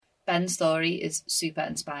Ben's story is super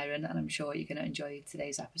inspiring, and I'm sure you're going to enjoy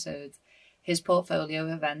today's episode. His portfolio of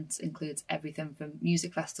events includes everything from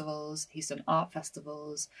music festivals, he's done art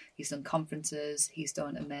festivals, he's done conferences, he's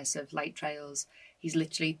done immersive light trails. He's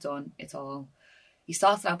literally done it all. He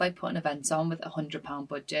started out by putting events on with a £100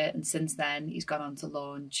 budget, and since then he's gone on to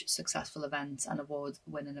launch successful events and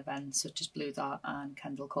award-winning events such as Bluedot and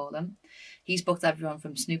Kendal Calling. He's booked everyone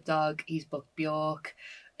from Snoop Dogg, he's booked Bjork.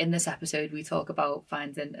 In this episode, we talk about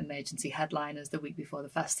finding emergency headliners the week before the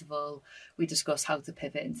festival. We discuss how to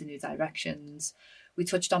pivot into new directions. We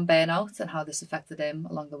touched on burnout and how this affected him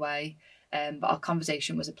along the way. But our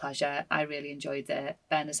conversation was a pleasure. I really enjoyed it.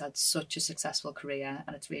 Ben has had such a successful career,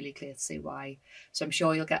 and it's really clear to see why. So I'm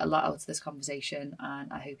sure you'll get a lot out of this conversation,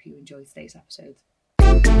 and I hope you enjoy today's episode.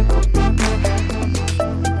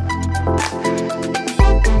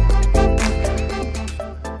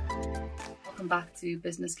 Welcome back to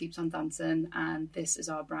Business Keeps on Dancing, and this is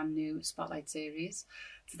our brand new Spotlight series.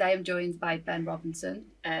 Today I'm joined by Ben Robinson,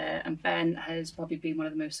 and Ben has probably been one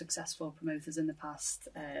of the most successful promoters in the past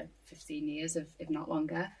 15 years, if not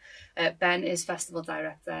longer. Ben is Festival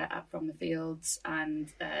Director at From the Fields,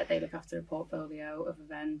 and they look after a portfolio of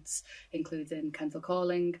events including Kendal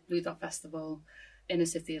Calling, Bluedot Festival, Inner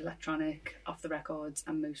City Electronic, Off the Records,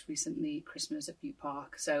 and most recently Christmas at Bute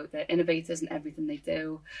Park. So they're innovators in everything they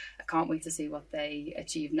do. I can't wait to see what they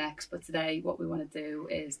achieve next. But today what we want to do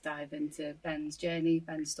is dive into Ben's journey,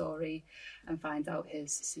 Ben's story, and find out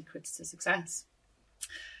his secrets to success.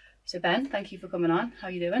 So Ben, thank you for coming on. How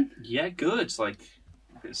are you doing? Yeah, good. Like,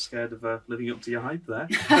 a bit scared of living up to your hype there.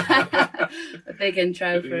 A big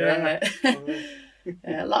intro for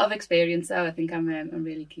a lot of experience, though. I think I'm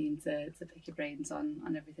really keen to pick your brains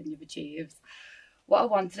on everything you've achieved. What I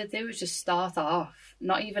wanted to do was just start off,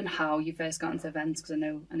 not even how you first got into events, because I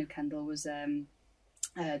know Kendal was the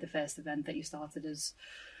first event that you started as.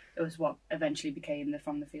 It was what eventually became the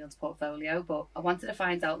From the Fields portfolio. But I wanted to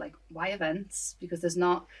find out, like, why events? Because there's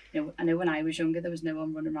not, I know when I was younger, there was no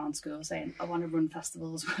one running around school saying, I want to run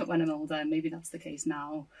festivals when I'm older. Maybe that's the case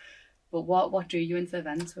now. But what drew you into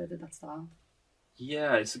events? Where did that start?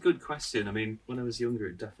 Yeah, it's a good question. I mean, when I was younger,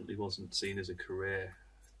 it definitely wasn't seen as a career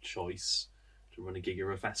choice to run a gig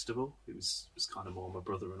or a festival. It was kind of more my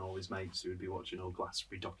brother and all his mates who would be watching old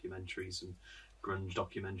Glastonbury documentaries and grunge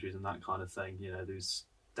documentaries and that kind of thing. There's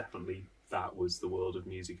definitely, that was the world of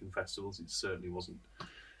music and festivals. It certainly wasn't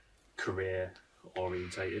career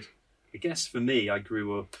orientated. I guess for me, I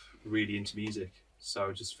grew up really into music. So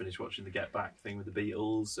I just finished watching the Get Back thing with the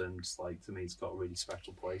Beatles, and to me, it's got a really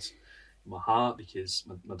special place in my heart because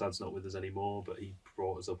my dad's not with us anymore, but he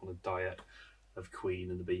brought us up on a diet of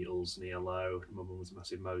Queen and the Beatles and ELO. My mum was a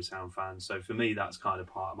massive Motown fan, so for me that's kind of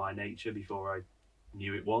part of my nature before I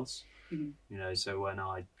knew it was. So when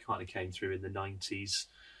I kind of came through in the 90s,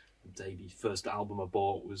 the first album I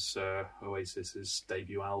bought was Oasis's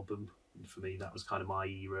debut album, and for me that was kind of my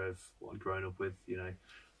era of what I'd grown up with.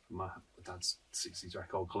 My dad's 60s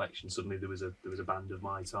record collection, suddenly there was a band of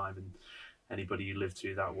my time, and anybody who lived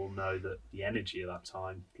through that will know that the energy at that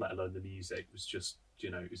time, let alone the music, was just,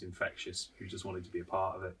 it was infectious. You just wanted to be a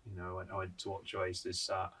part of it. I went to watch Oasis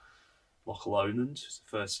at Loch Lomond. It was the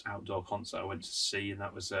first outdoor concert I went to see, and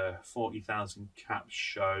that was a 40,000 cap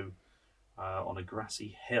show on a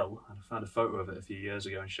grassy hill. And I found a photo of it a few years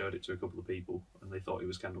ago and showed it to a couple of people, and they thought it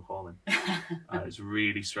was Kendal Calling. It's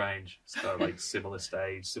really strange. It's got like similar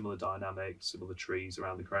stage, similar dynamics, similar trees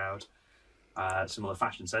around the crowd. Similar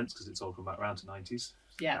fashion sense because it's all come back around to 90s.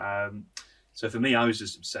 Yeah. So for me, I was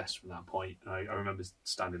just obsessed from that point. I remember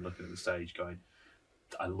standing looking at the stage going,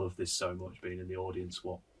 I love this so much, being in the audience.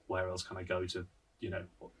 Where else can I go to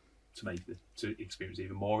experience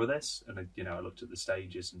even more of this? And I looked at the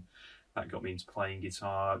stages, and that got me into playing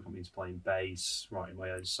guitar, got me into playing bass, writing my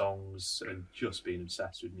own songs, and just being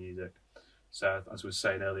obsessed with music. So as I was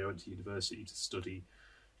saying earlier, I went to university to study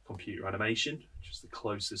computer animation, which is the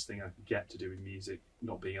closest thing I could get to doing music,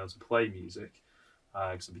 not being able to play music,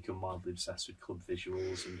 because I've become mildly obsessed with club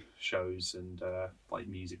visuals and shows and like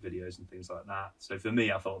music videos and things like that. So for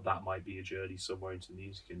me, I thought that might be a journey somewhere into the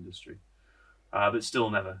music industry, but still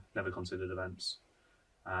never considered events.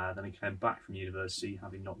 Then I came back from university,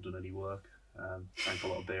 having not done any work, drank a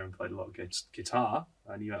lot of beer and played a lot of guitar.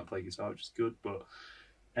 I knew how to play guitar, which is good, but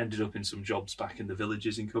ended up in some jobs back in the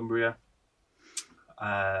villages in Cumbria.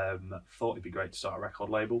 Thought it'd be great to start a record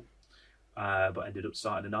label, but ended up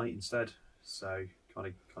starting a night instead. So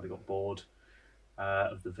kind of got bored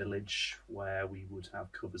of the village where we would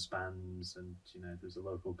have covers bands, and there's a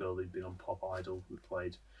local girl who'd been on Pop Idol who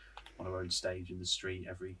played on our own stage in the street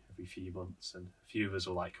every few months, and a few of us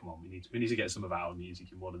were like, come on, we need to get some of our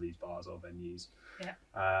music in one of these bars or venues. Yeah.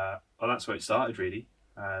 Well, that's where it started, really.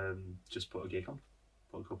 Just put a gig on,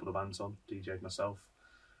 put a couple of bands on, DJ'd myself.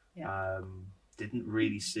 Yeah. Didn't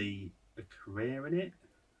really see a career in it,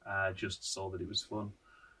 just saw that it was fun.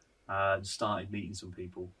 Started meeting some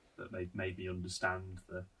people that made me understand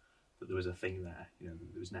that there was a thing there,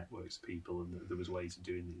 that there was networks of people and that there was ways of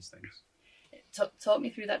doing these things. Talk me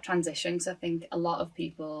through that transition, because I think a lot of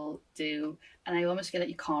people do, and I almost feel like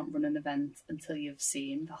you can't run an event until you've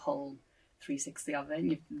seen the whole 360 of it,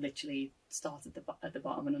 and you've literally started at the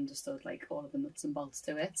bottom and understood like all of the nuts and bolts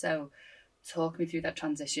to it. So talk me through that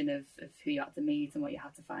transition of who you had to meet and what you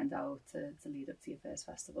had to find out to lead up to your first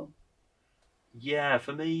festival. Yeah,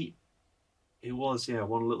 for me, it was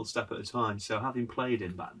one little step at a time. So having played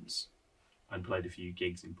in bands and played a few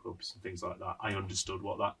gigs in pubs and things like that, I understood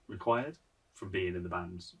what that required from being in the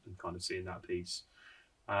band and kind of seeing that piece.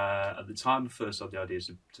 At the time I first had the idea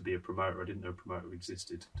to be a promoter, I didn't know a promoter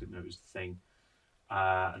existed, didn't know it was a thing.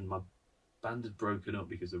 And my band had broken up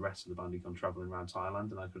because the rest of the band had gone travelling around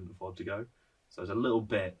Thailand and I couldn't afford to go. So I was a little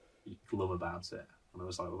bit glum about it. And I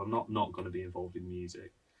was like, well, I'm not going to be involved in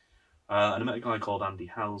music. And I met a guy called Andy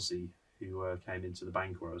Halsey who came into the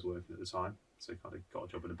bank where I was working at the time. So kind of got a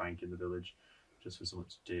job in a bank in the village just for something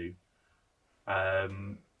to do.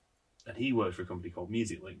 And he worked for a company called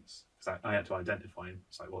Music Links. Because I had to identify him.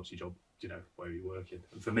 It's like, what's your job? Where are you working?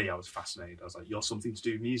 And for me, I was fascinated. I was like, you're something to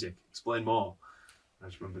do with music. Explain more. And I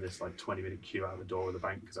just remember this 20-minute queue out the door of the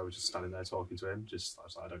bank because I was just standing there talking to him. I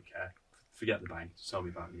was like, I don't care. Forget the bank. Just tell me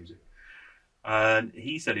about music. And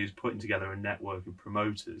he said he was putting together a network of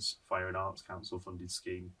promoters via an Arts Council funded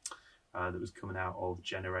scheme that was coming out of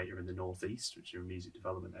Generator in the North East, which is a music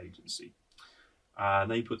development agency.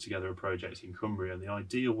 And they put together a project in Cumbria, and the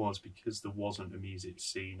idea was, because there wasn't a music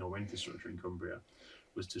scene or infrastructure in Cumbria,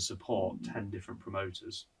 was to support 10 different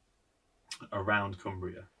promoters around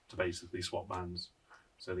Cumbria to basically swap bands.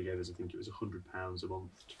 So they gave us, I think it was £100 a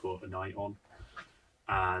month to put a night on.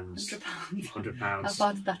 And £100. How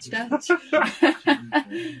far did that stretch?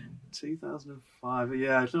 2005.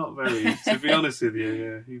 Yeah, it's not very. To be honest with you,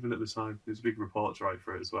 yeah, even at the time, there's a big report to write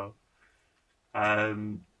for it as well.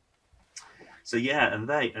 So yeah, and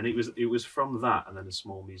it was from that, and then a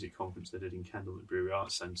small music conference they did in Kendal at Brewery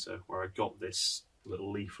Arts Centre, where I got this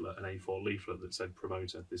little leaflet, an A4 leaflet that said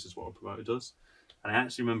promoter. This is what a promoter does, and I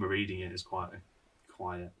actually remember reading it as quite a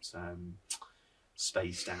quiet,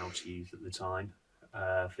 spaced out youth at the time.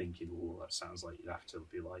 Thinking, oh, that sounds like you'd have to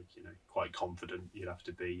be quite confident. You'd have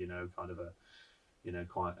to be, kind of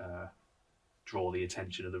quite draw the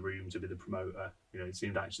attention of the room to be the promoter. It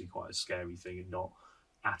seemed actually quite a scary thing and not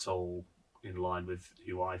at all in line with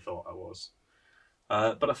who I thought I was.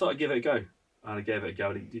 But I thought I'd give it a go. And I gave it a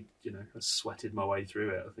go, and it did, I sweated my way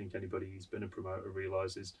through it. I think anybody who's been a promoter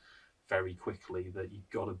realises very quickly that you've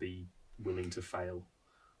got to be willing to fail.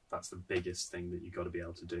 That's the biggest thing that you've got to be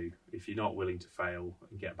able to do. If you're not willing to fail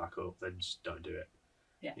and get back up, then just don't do it.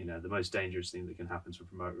 Yeah. The most dangerous thing that can happen to a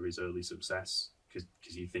promoter is early success, because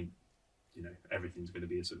you think, everything's going to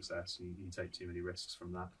be a success, and you take too many risks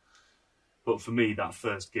from that. But for me, that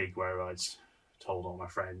first gig where I'd told all my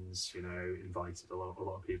friends, invited a lot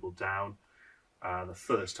of people down, the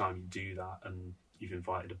first time you do that and you've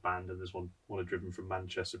invited a band and there's one had driven from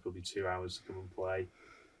Manchester probably 2 hours to come and play,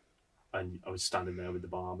 and I was standing there with the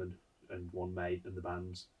barman and one mate and the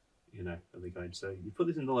band, and they're going, so you put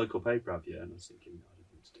this in the local paper, have you? And I was thinking, no, I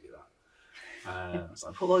didn't need to do that. I was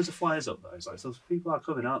like, put loads of flyers up though. It's like, so people are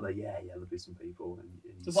coming, aren't they? Yeah, there'll be some people.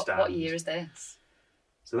 So what year is this?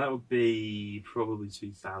 So that would be probably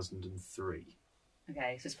 2003.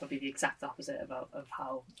 Okay, so it's probably the exact opposite of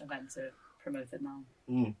how events are promoted now.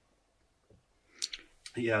 Mm.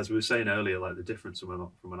 Yeah, as we were saying earlier, the difference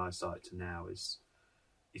from when I started to now is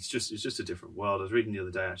it's just a different world. I was reading the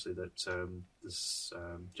other day actually that there's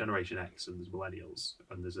Generation X and there's Millennials,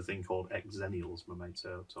 and there's a thing called Xennials my mate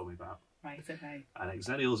told me about. Right, okay. And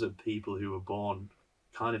Xennials are people who were born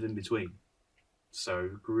kind of in between. So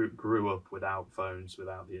grew up without phones,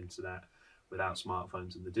 without the internet, without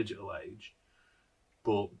smartphones in the digital age,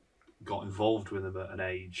 but got involved with them at an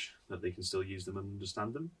age that they can still use them and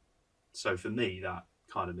understand them. So for me, that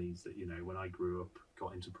kind of means that, when I grew up,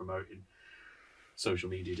 got into promoting, social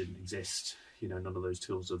media didn't exist, none of those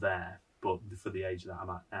tools are there. But for the age that I'm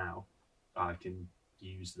at now, I can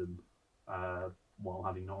use them while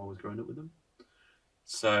having not always grown up with them.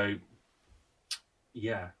 So,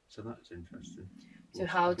 yeah, so that's interesting. So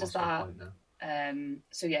how does that,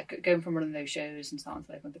 going from running those shows and starting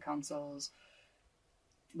to work with the councils,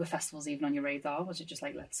 were festivals even on your radar? Was it just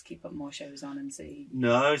like, let's keep putting more shows on and see?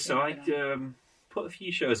 No, so I put a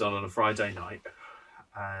few shows on a Friday night,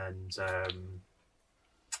 and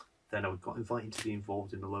then I got invited to be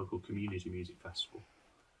involved in the local community music festival.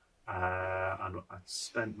 And I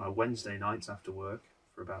spent my Wednesday nights after work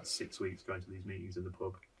for about 6 weeks going to these meetings in the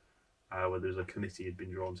pub, where there was a committee had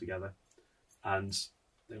been drawn together, and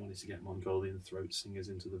they wanted to get Mongolian throat singers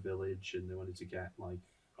into the village, and they wanted to get like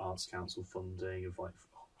Arts Council funding of like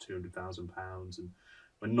 £200,000, and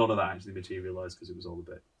when none of that actually materialised because it was all a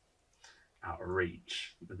bit out of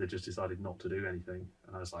reach, they just decided not to do anything.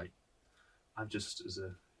 And I was like, I've just, as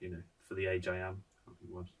a, for the age I am, I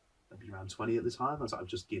think was maybe around 20 at the time, I was like, I've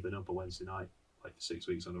just given up a Wednesday night like for 6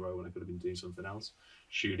 weeks in a row when I could have been doing something else.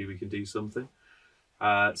 Surely we can do something.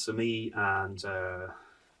 So me and the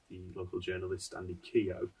local journalist Andy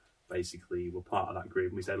Keogh basically were part of that group,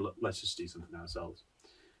 and we said, look, let's just do something ourselves.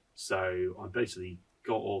 So I basically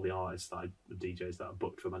got all the artists, the DJs that I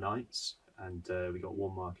booked for my nights, and we got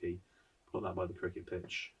one marquee, put that by the cricket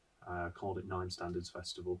pitch, called it Nine Standards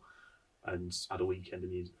Festival, and had a weekend of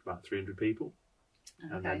music for about 300 people.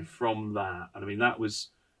 Okay. And then from that, and I mean, that was,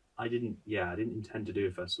 I didn't intend to do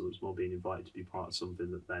a festival. It was more being invited to be part of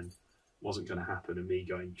something that then wasn't going to happen, and me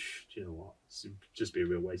going, do you know what, it would just be a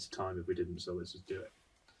real waste of time if we didn't, so let's just do it.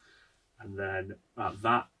 And then at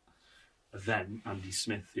that event, Andy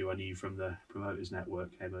Smith, who I knew from the Promoters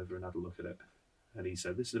Network, came over and had a look at it, and he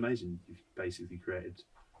said, this is amazing, you've basically created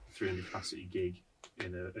a 300 capacity gig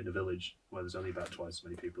in a village where there's only about twice as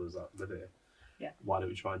many people as that live here. Yeah. Why don't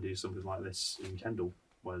we try and do something like this in Kendal,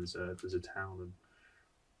 where there's a town,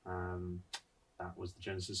 and that was the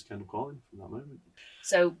genesis of Kendal Calling from that moment.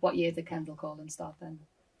 So what year did Kendal Calling start then?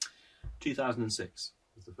 2006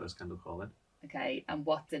 was the first Kendal Calling. Okay, and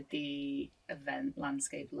what did the event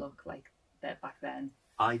landscape look like there back then?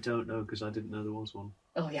 I don't know, because I didn't know there was one.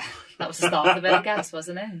 Oh yeah, that was the start of it, I guess,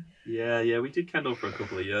 wasn't it? Yeah, we did Kendal for a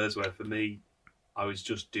couple of years, where for me, I was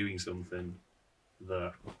just doing something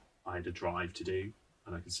that I had a drive to do,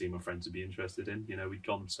 and I could see my friends would be interested in. We'd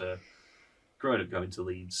growing up going to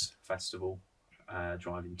Leeds Festival,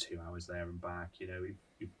 driving 2 hours there and back.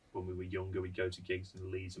 When we were younger, we'd go to gigs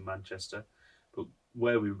in Leeds and Manchester. But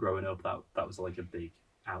where we were growing up, that was like a big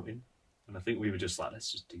outing. And I think we were just like,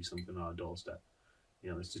 let's just do something on our doorstep.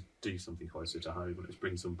 Let's just do something closer to home. And let's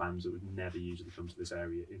bring some bands that would never usually come to this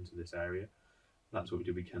area into this area. That's what we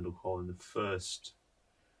did with Kendal Calling. The first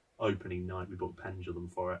opening night, we booked Pendulum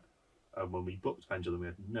for it. And when we booked Pendulum, we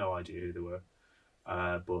had no idea who they were.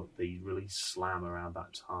 But they released Slam around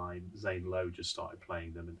that time. Zane Lowe just started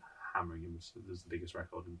playing them and hammering them. It was the biggest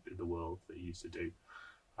record in the world that he used to do.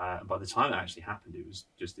 And by the time it actually happened, it was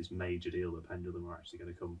just this major deal that Pendulum were actually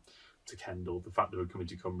going to come to Kendal. The fact that they were coming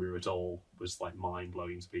to Cumbria at all was like mind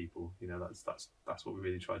blowing to people. That's what we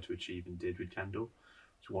really tried to achieve and did with Kendal.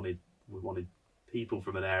 We wanted people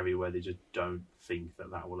from an area where they just don't think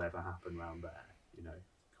that will ever happen around there.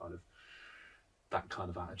 Kind of that kind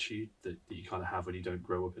of attitude that you kind of have when you don't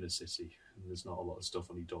grow up in a city and there's not a lot of stuff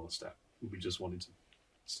on your doorstep. We just wanted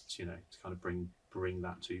to kind of bring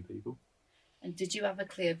that to people. And did you have a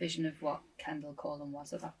clear vision of what Kendal Calling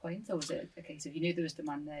was at that point, or was it a case of you knew there was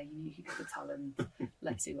demand there, you knew you could talent,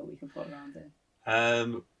 let's see what we can put around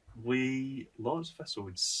it? We launched the festival.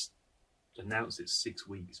 We'd announced it 6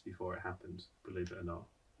 weeks before it happened, believe it or not.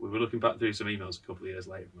 We were looking back through some emails a couple of years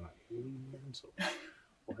later and we're like, were we mental?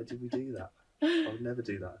 Why did we do that? I would never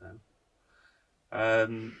do that now.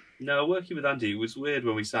 No, working with Andy, it was weird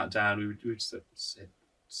when we sat down. We would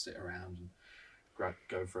sit around and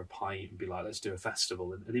go for a pint and be like, let's do a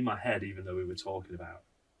festival. And in my head, even though we were talking about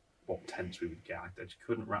what tents we would get, I just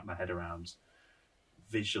couldn't wrap my head around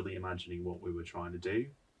visually imagining what we were trying to do.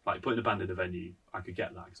 Like putting a band in a venue, I could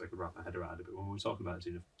get that because I could wrap my head around it. But when we were talking about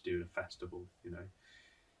doing a festival,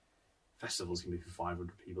 festivals can be for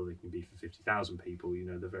 500 people, they can be for 50,000 people.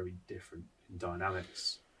 They're very different in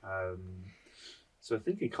dynamics. So I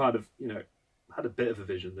think it kind of, had a bit of a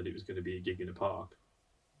vision that it was going to be a gig in a park.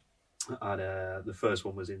 And the first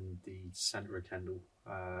one was in the centre of Kendal,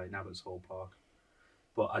 in Abbots Hall Park.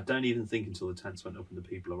 But I don't even think until the tents went up and the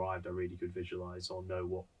people arrived, I really could visualise or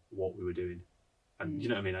know what we were doing. And you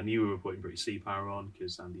know what I mean? I knew we were putting British Sea Power on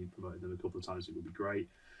because Andy had promoted them a couple of times. It would be great.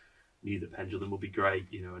 Knew that Pendulum would be great.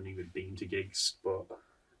 I knew we'd been to gigs, but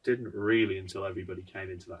didn't really until everybody came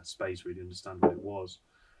into that space really understand what it was.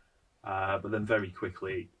 But then very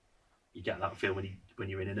quickly, you get that feel when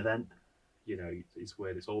you're in an event. It's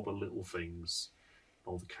weird. It's all the little things,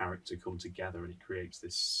 all the character come together, and it creates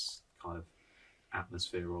this kind of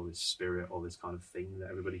atmosphere, or this spirit, or this kind of thing that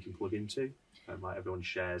everybody can plug into, and like everyone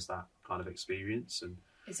shares that kind of experience. And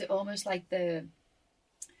is it almost like the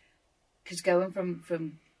Because going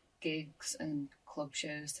from gigs and club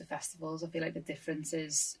shows to festivals, I feel like the difference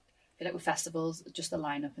is, I feel like with festivals, just the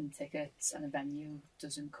lineup and tickets and a venue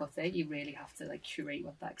doesn't cut it. You really have to like curate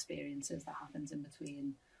what that experience is that happens in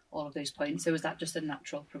between all of those points. So is that just a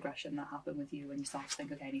natural progression that happened with you when you start to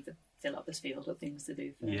think, okay, I need to fill up this field with things to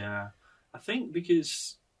do? Yeah, I think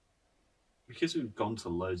because we've gone to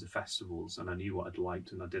loads of festivals and I knew what I'd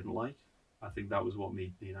liked and I didn't like. I think that was what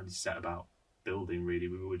me and Andy set about building. Really,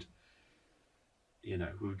 we would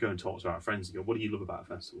go and talk to our friends and go, "What do you love about a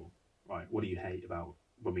festival? Right? What do you hate about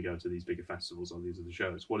when we go to these bigger festivals or these other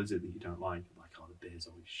shows? What is it that you don't like?" I'm like, "Oh, the beer's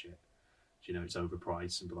always shit. It's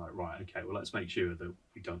overpriced." And be like, "Right, okay, well, let's make sure that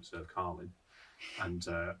we don't serve Carling and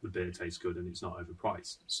the beer tastes good and it's not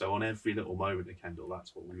overpriced." So on every little moment at Kendal,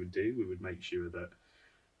 that's what we would do. We would make sure that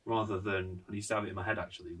rather than, I used to have it in my head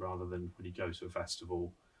actually, rather than when you go to a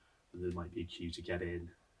festival and there might be a queue to get in,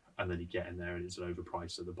 and then you get in there and it's an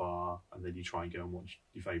overpriced at the bar, and then you try and go and watch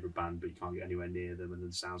your favourite band but you can't get anywhere near them and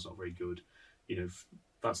the sound's not very good.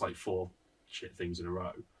 That's like 4 shit things in a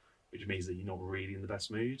row, which means that you're not really in the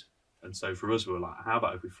best mood. And so for us, we were like, how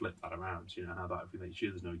about if we flip that around? How about if we make sure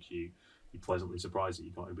there's no queue? You're pleasantly surprised that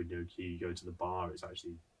you can't even no queue. You go to the bar, it's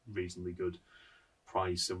actually reasonably good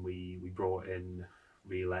price. And we brought in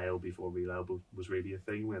real ale before real ale was really a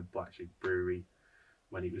thing. We had Black Sheep Brewery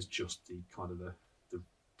when it was just the kind of the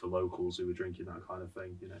locals who were drinking that kind of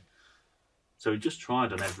thing. So we just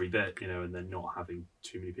tried on every bit, and then not having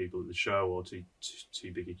too many people at the show or too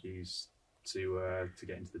big a queues to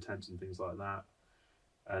get into the tents and things like that.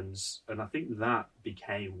 And I think that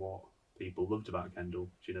became what people loved about Kendal.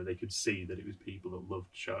 They could see that it was people that loved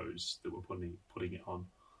shows that were putting it on,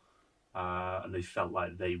 and they felt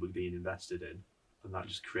like they were being invested in, and that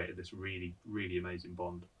just created this really, really amazing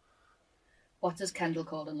bond. What does Kendal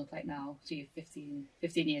Calling look like now? So you're 15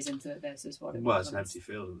 years into it versus what it was. Well, it's an empty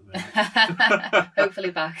field at the moment.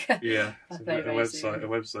 Hopefully back. Yeah, back a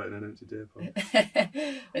website and an empty deer park.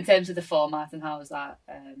 In terms of the format and how has that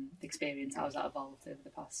experience, how has that evolved over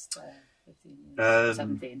the past 15 years?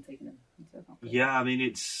 17, taking them into account. Yeah, I mean,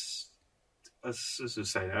 it's, as I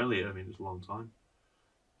was saying earlier, I mean, it's a long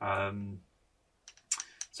time.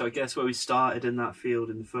 So I guess where we started in that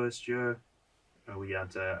field in the first year, we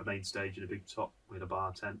had a main stage and a big top. We had a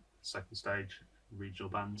bar tent. Second stage, regional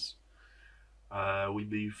bands. We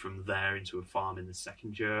moved from there into a farm in the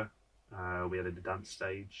second year. We added a dance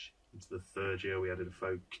stage. Into the third year, we added a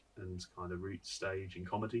folk and kind of roots stage and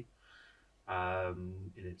comedy. In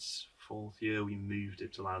its fourth year, we moved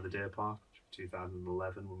it to the Deer Park,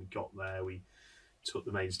 2011. When we got there, we took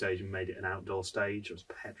the main stage and made it an outdoor stage. I was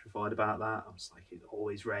petrified about that. I was like, it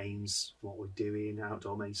always rains. What we're doing,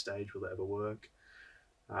 outdoor main stage, will it ever work?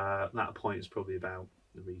 At that point, it's probably about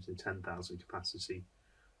the region of 10,000 capacity.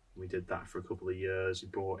 We did that for a couple of years. We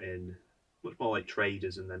brought in much more like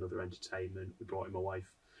traders and then other entertainment. We brought in my wife,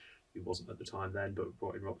 who wasn't at the time then, but we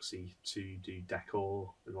brought in Roxy to do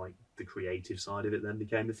decor, and like the creative side of it then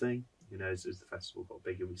became a thing. As the festival got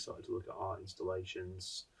bigger, we started to look at art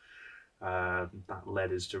installations. That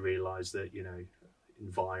led us to realise that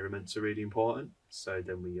environments are really important. So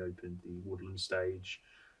then we opened the Woodland stage,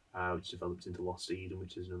 which developed into Lost Eden,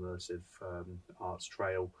 which is an immersive arts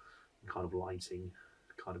trail and kind of lighting,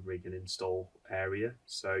 kind of rig and install area.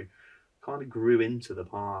 So kind of grew into the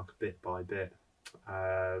park bit by bit,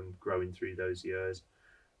 growing through those years.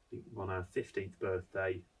 I think on our 15th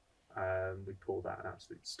birthday, we pulled out an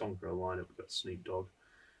absolute stonker lineup. We got Snoop Dog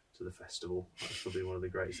to the festival. That's probably one of the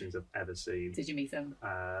greatest things I've ever seen. Did you meet him?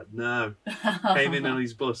 No. Came in on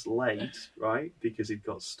his bus late, right? Because he'd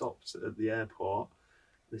got stopped at the airport.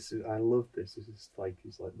 I love this. He's like,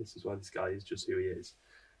 this is why this guy is just who he is.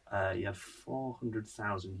 He had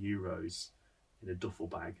 400,000 euros in a duffel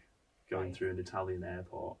bag going through an Italian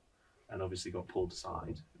airport, and obviously got pulled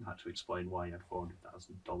aside and had to explain why he had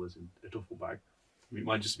 $400,000 in a duffel bag. I mean, it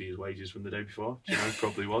might just be his wages from the day before.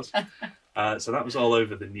 Probably was. So that was all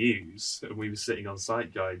over the news, and we were sitting on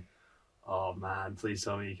site going, "Oh man, please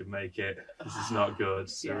tell me you can make it. This is not good."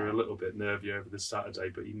 So we were a little bit nervy over this Saturday,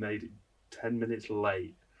 but he made it 10 minutes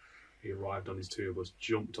late. He arrived on his tour bus,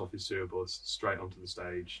 jumped off his tour bus, straight onto the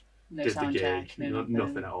stage, did the gig,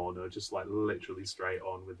 nothing at all, just like literally straight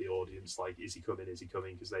on with the audience, like, is he coming,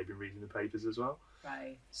 because they've been reading the papers as well.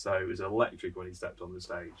 Right. So it was electric when he stepped on the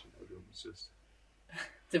stage, everyone was just...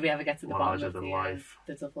 Did we ever get to the bottom of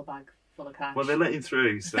the duffel bag full of cash? Well, they let him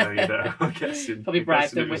through, so, I'm guessing... Probably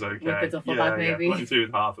bribed him with the duffel bag, maybe. Let him through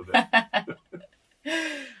with half of it.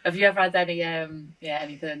 Have you ever had any,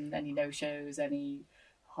 anything, any no-shows, any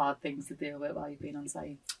hard things to deal with while you've been on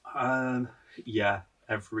site? Yeah,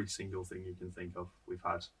 every single thing you can think of, we've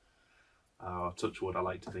had. Touch wood, I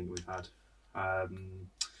like to think we've had.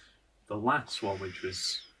 The last one, which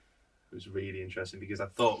was really interesting, because I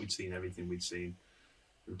thought we'd seen everything we'd seen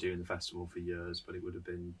from doing the festival for years, but it would have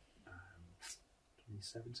been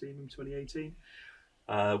 2017 and 2018.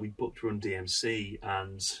 We booked Run DMC,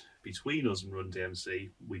 and between us and Run DMC,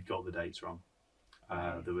 we'd got the dates wrong.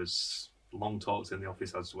 There was long talks in the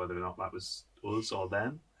office as to whether or not that was us or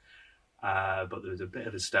them, but there was a bit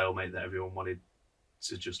of a stalemate that everyone wanted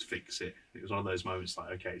to just fix it. It was one of those moments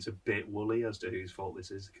like, okay, it's a bit woolly as to whose fault this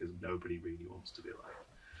is, because nobody really wants to be like,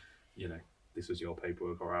 you know, this was your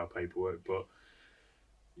paperwork or our paperwork. But,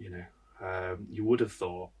 you know, you would have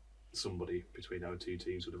thought somebody between our two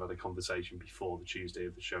teams would have had a conversation before the Tuesday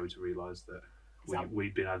of the show to realise that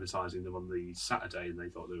we'd been advertising them on the Saturday and they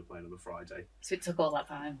thought they were playing on the Friday. So it took all that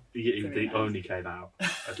time? They only came out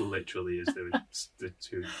as literally as there was the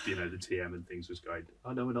two, you know, the TM and things was going,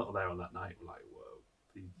 oh no, we're not there on that night. We're like, whoa,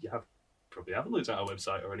 you probably haven't looked at our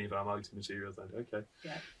website or any of our marketing materials. Then okay,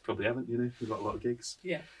 yeah, probably haven't. You know, we've got a lot of gigs.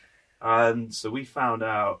 Yeah, and so we found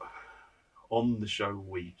out on the show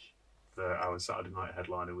week that our Saturday night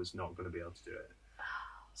headliner was not going to be able to do it.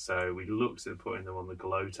 So we looked at putting them on the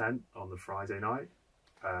Glow tent on the Friday night,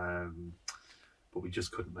 but we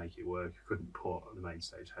just couldn't make it work. We couldn't put the main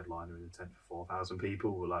stage headliner in the tent for 4,000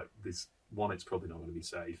 people. We're like, this one, it's probably not going to be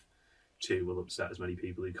safe. Two, we'll upset as many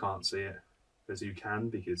people who can't see it as who can,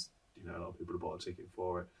 because you know a lot of people have bought a ticket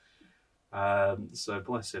for it. So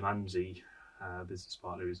bless him, Andy, business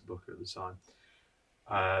partner who's the booker at the time,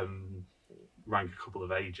 rang a couple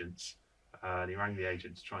of agents, and he rang the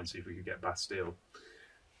agent to try and see if we could get Bastille.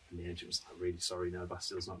 And the agent was like, really sorry, no,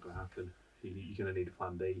 Bastille's not going to happen. You're going to need a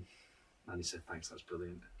plan B. And he said, thanks, that's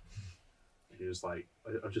brilliant. And he was like,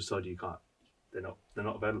 I've just told you can't. They're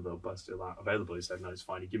not available. Bastille aren't available. He said, no, it's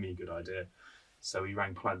fine. You give me a good idea. So he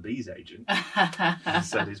rang Plan B's agent and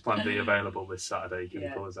said, is Plan B available this Saturday? Can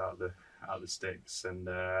you pull us out the sticks? And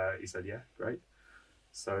he said, yeah, great.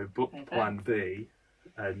 So booked Plan B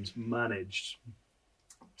and managed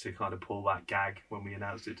to kind of pull that gag when we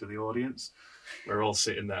announced it to the audience. We're all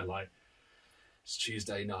sitting there like, it's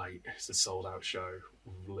Tuesday night, it's a sold out show.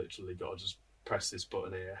 We've literally got to just press this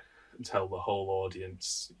button here and tell the whole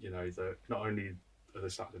audience, you know, that not only are the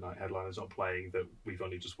Saturday night headliners not playing, that we've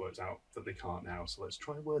only just worked out that they can't now. So let's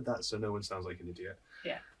try and word that so no one sounds like an idiot.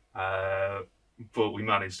 Yeah. But we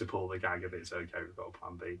managed to pull the gag of it's okay, we've got a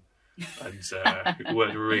plan B. And it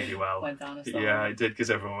worked really well. Went down a storm. Yeah, it did, because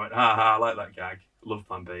everyone went, ha ha, I like that gag. Love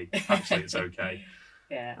plan B. Actually, it's okay.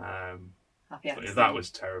 Yeah. But that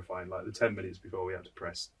was terrifying. Like the 10 minutes before we had to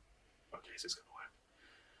press, okay, is this going to work?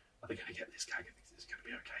 Are they going to get this gag? I think this is going to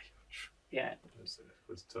be okay. Yeah. It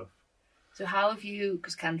was tough. So how have you,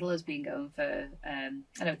 because Kendal has been going for, I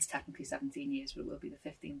know it's technically 17 years, but it will be the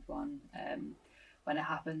 15th one when it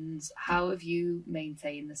happens. How have you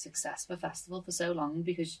maintained the success of a festival for so long?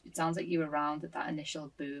 Because it sounds like you were around at that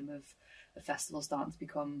initial boom of the festival starting to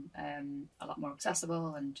become a lot more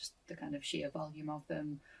accessible, and just the kind of sheer volume of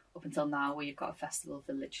them, up until now where you've got a festival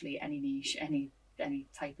for literally any niche, any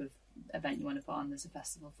type of event you want to put on, there's a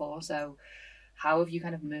festival for. So how have you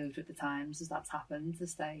kind of moved with the times as that's happened to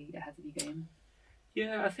stay ahead of your game?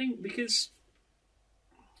 Yeah, I think because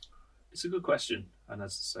it's a good question, and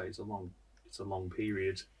as I say, it's a long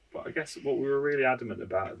period. But I guess what we were really adamant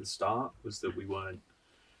about at the start was that we weren't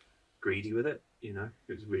greedy with it. You know,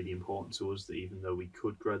 it was really important to us that even though we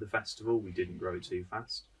could grow the festival, we didn't grow it too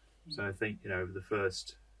fast. So I think, you know, over the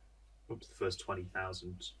first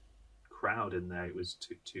 20,000 crowd in there, it was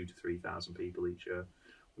 2,000 to 3,000 people each year.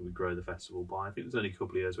 We would grow the festival by. I think there's only a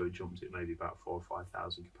couple of years where we jumped it maybe about 4,000 or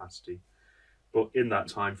 5,000 capacity. But in that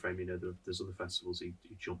time frame, you know, there's other festivals who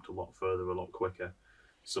jumped a lot further, a lot quicker.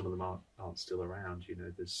 Some of them aren't still around. You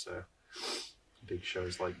know, there's big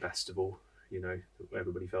shows like Festival, you know, that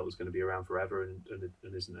everybody felt was going to be around forever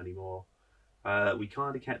and isn't anymore. We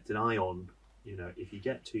kind of kept an eye on, you know, if you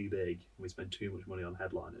get too big and we spend too much money on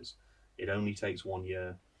headliners, it only takes 1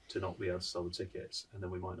 year to not be able to sell the tickets, and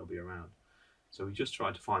then we might not be around. So we just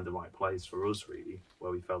tried to find the right place for us, really,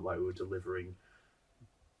 where we felt like we were delivering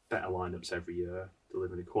better lineups every year,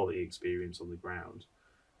 delivering a quality experience on the ground,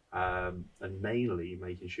 and mainly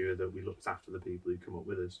making sure that we looked after the people who come up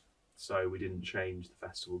with us. So we didn't change the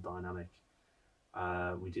festival dynamic.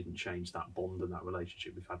 We didn't change that bond and that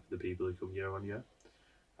relationship we've had with the people who come year on year.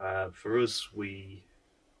 For us, we've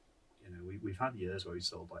had years where we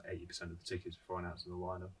sold like 80% of the tickets before announcing the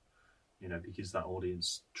lineup. You know, because that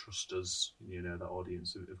audience trust us, you know, that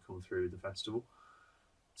audience have come through the festival.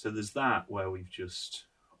 So there's that where we've just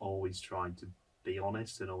always tried to be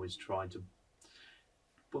honest and always tried to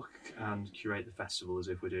book and curate the festival as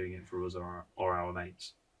if we're doing it for us or our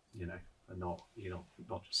mates, you know. and not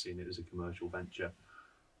not just seeing it as a commercial venture.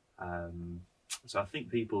 So I think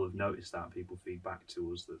people have noticed that. People feed back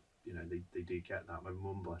to us that they do get that. My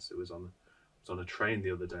mum, bless her, was on a train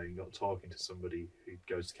the other day and got talking to somebody who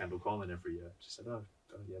goes to Kendal Calling every year. She said, "Oh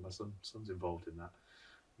yeah, my son's involved in that."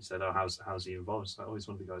 He said, "Oh, how's he involved?" It's like, "Oh, he's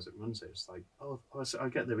one of the guys that runs it." It's like, "Oh, I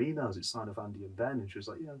get their emails. It's signed off Andy and Ben." And she was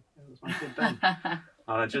like, "Yeah, that's my kid Ben."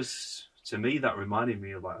 And to me, that reminded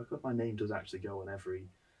me of like, my name does actually go on every,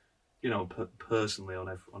 personally on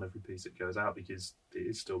every piece that goes out, because it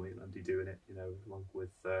is still me and Andy doing it, along with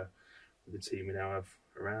the team we now have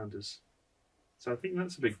around us. So I think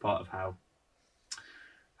that's a big part of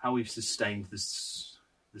how we've sustained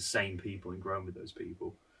the same people and grown with those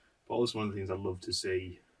people. But also one of the things I love to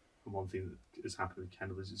see, and one thing that has happened with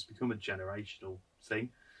Kendal, is it's become a generational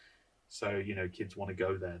thing. So, kids want to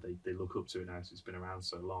go there. They look up to it now. So it's been around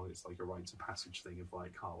so long. It's like a rites of passage thing of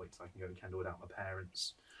like, can't wait till I can go to Kendal without my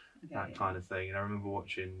parents, that kind of thing. And I remember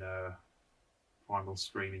watching Primal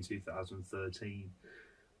Scream in 2013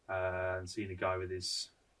 and seeing a guy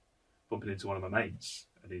bumping into one of my mates,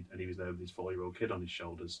 and he was there with his 4-year-old kid on his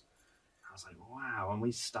shoulders. I was like, wow, and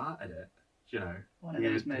we started it.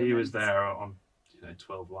 He was there on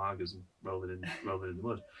 12 lagers and rolling in the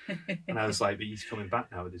mud. And I was like, but he's coming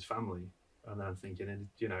back now with his family. And then I'm thinking, and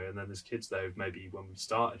then there's kids there who maybe when we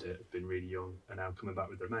started it have been really young and now coming back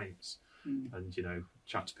with their mates. And,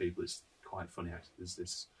 chat to people. It's quite funny, actually. There's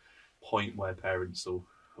this point where parents will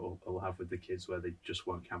have with the kids where they just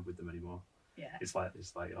won't camp with them anymore. Yeah. It's like,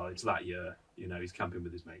 oh, it's that year, he's camping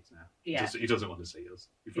with his mates now. Yeah. He doesn't want to see us.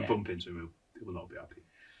 If we bump into him, he will not be happy.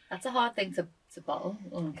 That's a hard thing to bottle,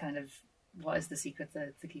 and kind of what is the secret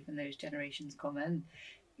to keeping those generations coming.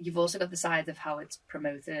 You've also got the side of how it's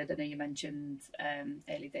promoted. I know you mentioned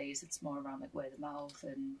early days, it's more around like word of mouth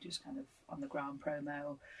and just kind of on the ground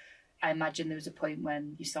promo. I imagine there was a point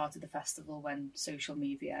when you started the festival when social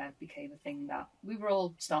media became a thing that we were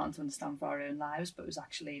all starting to understand for our own lives, but it was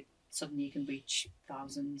actually suddenly you can reach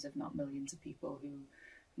thousands, if not millions of people who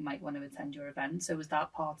might want to attend your event. So was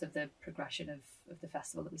that part of the progression of the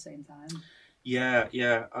festival at the same time? Yeah.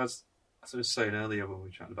 As I was saying earlier when we were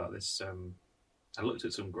chatting about this, I looked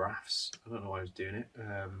at some graphs. I don't know why I was doing it.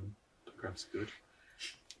 But graphs are good.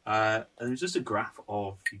 And it was just a graph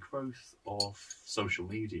of the growth of social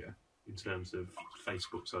media in terms of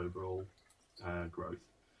Facebook's overall growth.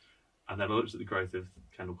 And then I looked at the growth of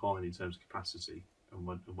Kendal Calling in terms of capacity and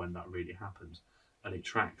when that really happened. And it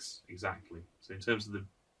tracks exactly. So in terms of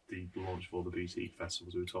the launch of all the boutique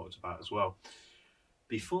festivals we talked about as well,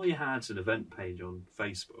 before you had an event page on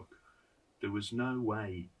Facebook, there was no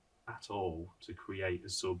way at all to create a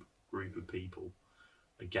subgroup of people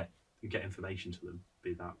and get information to them,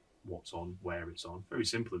 be that what's on, where it's on, very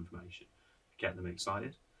simple information, get them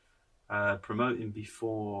excited. Promoting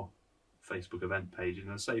before Facebook event pages,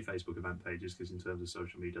 and I say Facebook event pages because in terms of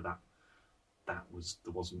social media, there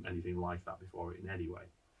wasn't anything like that before in any way,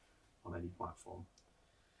 on any platform.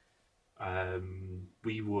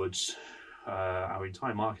 We would, our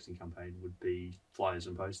entire marketing campaign would be flyers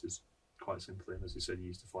and posters, quite simply. And as you said, you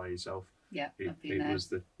used to fly yourself. Yeah, it was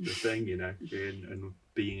the thing, and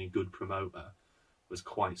being a good promoter was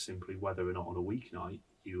quite simply whether or not on a weeknight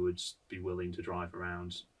you would be willing to drive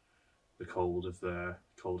around the cold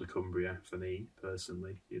of Cumbria, for me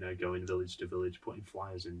personally, going village to village, putting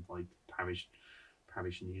flyers in like parish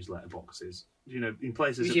newsletter boxes, in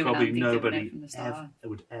places that probably nobody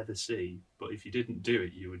would ever see. But if you didn't do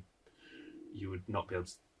it, you would not be able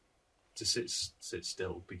to sit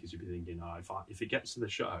still, because you'd be thinking, if it gets to the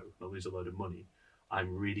show and I lose a load of money,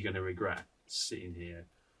 I'm really going to regret sitting here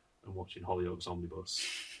and watching Hollyoaks Omnibus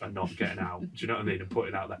and not getting out. Do you know what I mean? And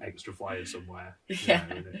putting out that extra flyer somewhere. Yeah,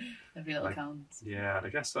 every little counts. Yeah, and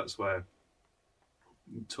I guess that's where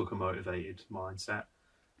it took a motivated mindset.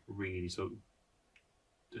 Really took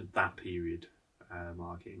that period.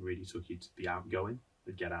 Marketing really took you to be outgoing,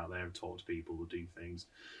 to get out there and talk to people, to do things,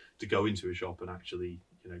 to go into a shop and actually,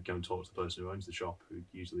 go and talk to the person who owns the shop, who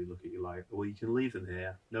usually look at you like, well, you can leave them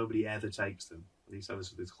here. Nobody ever takes them. At least I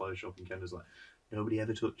was at this clothes shop in Kendal's like, nobody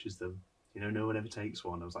ever touches them. No one ever takes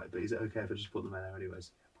one. I was like, but is it okay if I just put them in there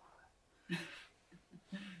anyways?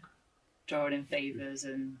 Drawing in favours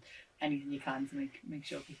and anything you can to make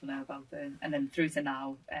sure people know about it. And then through to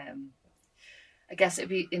now, I guess it'd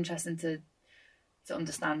be interesting to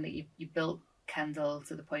understand that you built Kendal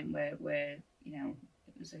to the point where it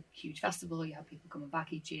was a huge festival. You had people coming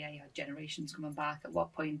back each year. You had generations coming back. At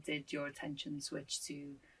what point did your attention switch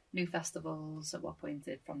to new festivals? At what point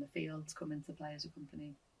did From the Fields come into play as a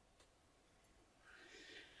company?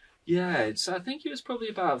 Yeah, I think it was probably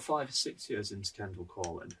about 5 or 6 years into Kendal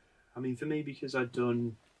Calling. I mean, for me, because I'd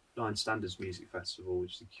done Nine Standards Music Festival,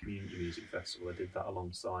 which is a community music festival. I did that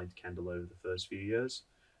alongside Kendal over the first few years.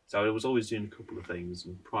 So I was always doing a couple of things,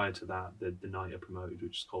 and prior to that, the night I promoted,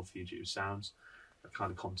 which is called Fugitive Sounds, I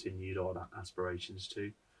kind of continued on aspirations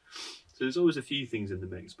too. So there's always a few things in the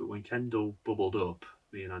mix, but when Kendal bubbled up,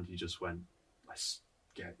 me and Andy just went, let's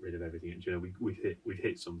get rid of everything. And, you know, we've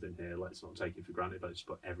hit something here. Let's not take it for granted. Let's just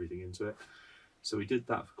put everything into it. So we did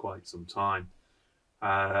that for quite some time,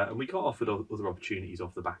 and we got offered other opportunities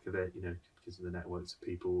off the back of it. You know, because of the networks of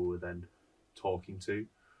people we were then talking to.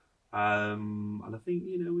 And I think,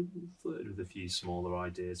 you know, we flirted with a few smaller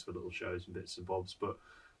ideas for little shows and bits and bobs, but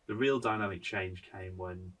the real dynamic change came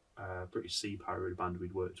when British Sea Pirate, a band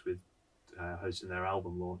we'd worked with, hosting their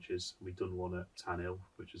album launches. We'd done one at Tan Hill,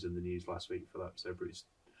 which was in the news last week for that. So British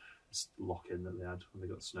lock-in that they had when they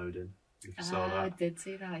got snowed in. If you saw that. I did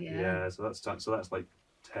see that, yeah. Yeah, so that's like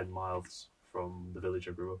 10 miles from the village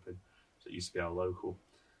I grew up in. So it used to be our local.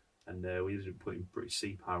 And we ended up putting British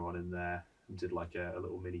Sea Power on in there and did like a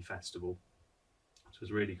little mini festival, which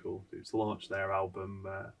was really cool. It was launched their album,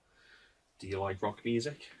 Do You Like Rock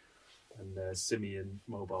Music? And Simeon,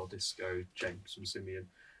 Mobile Disco, James from Simeon,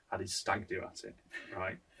 had his stag do at it,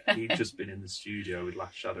 right? He'd just been in the studio with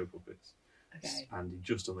Last Shadow Puppets. Okay. And he'd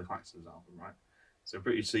just done the Claxons album, right? So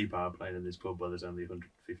British Sea Power playing in this pub where there's only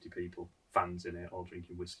 150 people, fans in it, all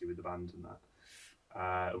drinking whiskey with the band and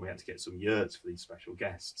that. And we had to get some yurts for these special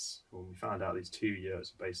guests. When we found out these 2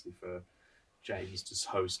 yurts were basically for James to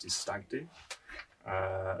host his stag do.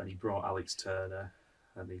 And he brought Alex Turner,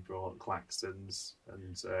 and he brought Claxons, and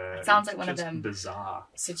it sounds like one of them bizarre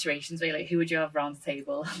situations where you're like, who would you have round the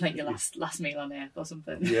table, like your last meal on Earth or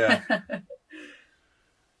something. Yeah. It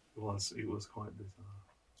was quite bizarre.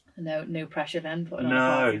 No pressure then. Putting on a No,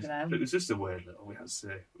 party for them. it was just a weird little.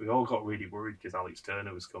 We all got really worried because Alex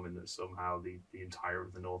Turner was coming, that somehow the entire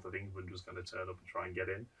of the north of England was going to turn up and try and get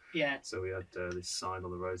in. Yeah. So we had this sign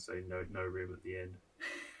on the road saying no room at the inn.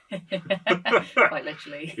 Quite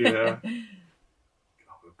literally. Yeah.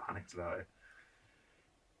 God, we were panicked about it.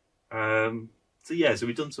 So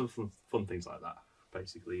we've done some fun things like that,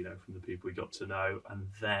 basically, you know, from the people we got to know. And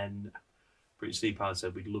then British Sea Power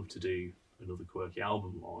said, we'd love to do another quirky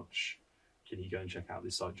album launch. Can you go and check out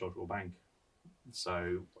this site, Jodrell Bank?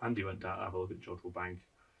 So Andy went down to have a look at Jodrell Bank.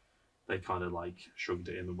 They kind of like shrugged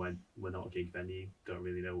it in and went, we're not a gig venue, don't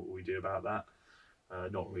really know what we do about that.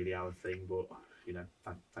 Not really our thing, but, you know,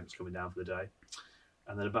 thanks for coming down for the day.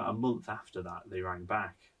 And then about a month after that, they rang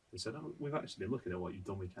back. They said, oh, we've actually been looking at what you've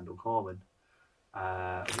done with Kendal Calling.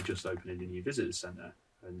 We're just opening a new visitor centre.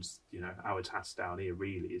 And, you know, our task down here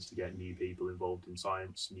really is to get new people involved in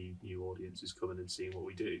science, new audiences coming and seeing what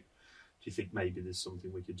we do. Do you think maybe there's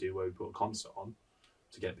something we could do where we put a concert on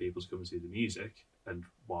to get people to come and see the music, and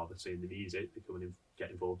while they're seeing the music, they come and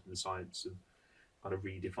get involved in the science and kind of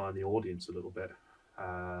redefine the audience a little bit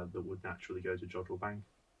that would naturally go to Jodrell Bank.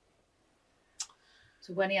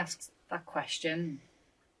 So when he asked that question,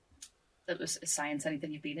 that was science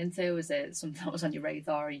anything you've been into? Was it something that was on your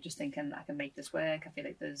radar? Or are you just thinking, I can make this work? I feel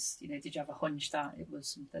like there's, you know, did you have a hunch that it was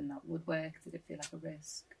something that would work? Did it feel like a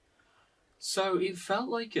risk? So it felt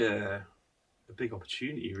like a big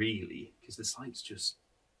opportunity, really, because the site's just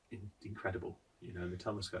incredible. You know, the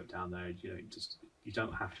telescope down there, you know, you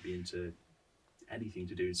don't have to be into anything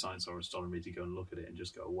to do with science or astronomy to go and look at it and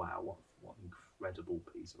just go, wow, what an incredible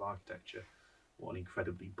piece of architecture. What an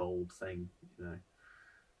incredibly bold thing, you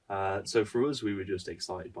know. So for us, we were just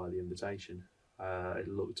excited by the invitation. It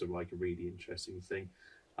looked like a really interesting thing,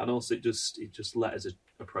 and also it just let us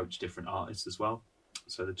approach different artists as well.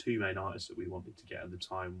 So the two main artists that we wanted to get at the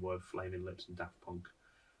time were Flaming Lips and Daft Punk.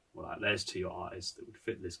 Well, like, there's two artists that would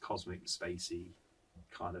fit this cosmic, spacey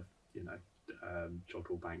kind of, you know,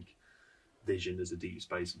 Jodrell Bank vision as a deep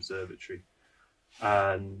space observatory.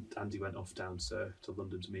 And Andy went off down to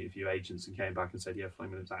London to meet a few agents and came back and said, yeah,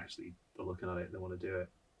 Flaming Lips actually are looking at it, they want to do it.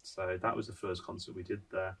 So that was the first concert we did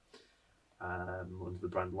there, under the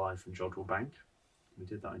brand Live from Jodrell Bank. We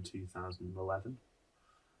did that in 2011.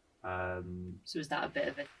 So was that a bit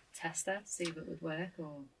of a tester to see if it would work,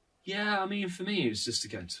 or? Yeah, I mean, for me, it was just to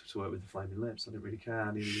get to work with the Flaming Lips. I didn't really care.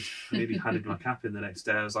 I nearly handed my cap in the next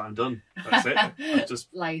day. I was like, I'm done. That's it. I've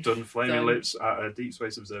just done Flaming Lips at a deep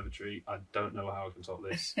space observatory. I don't know how I can top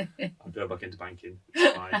this. I'll go back into banking.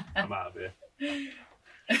 It's fine. I'm out of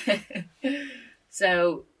here.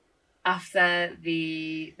 So, after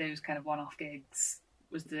those kind of one-off gigs,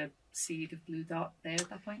 was the seed of bluedot there at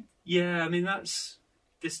that point? Yeah, I mean, this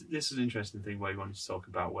is an interesting thing where you wanted to talk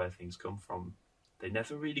about where things come from. They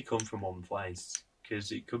never really come from one place,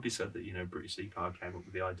 because it could be said that, you know, British Sea Power came up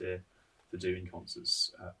with the idea for doing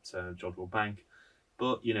concerts at Jodrell Bank,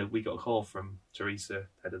 But, we got a call from Teresa,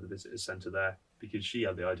 head of the visitors centre there, because she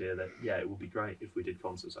had the idea that, it would be great if we did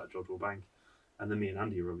concerts at Jodrell Bank. And then me and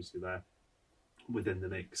Andy were obviously there within the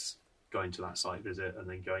mix, going to that site visit and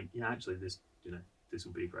then going, actually, this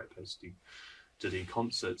will be a great place to do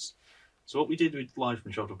concerts. So what we did with Live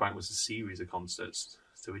from Jodrell Bank was a series of concerts.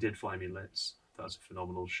 So we did Flaming Lips. That was a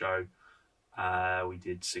phenomenal show. We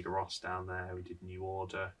did Sigur Rós down there. We did New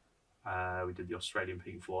Order. We did the Australian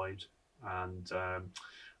Pink Floyd. And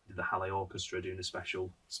we did the Halle Orchestra doing a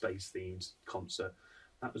special space-themed concert.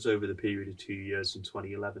 That was over the period of 2 years from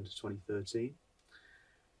 2011 to 2013.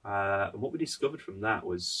 And what we discovered from that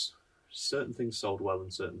was certain things sold well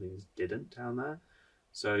and certain things didn't down there.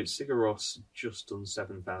 So Sigur Rós just done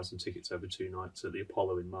 7,000 tickets over 2 nights at the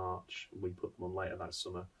Apollo in March. And we put them on later that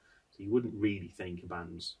summer. So you wouldn't really think a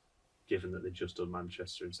band, given that they'd just done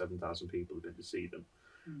Manchester and 7,000 people had been to see them,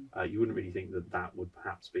 you wouldn't really think that would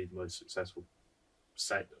perhaps be the most successful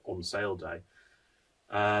set on sale day.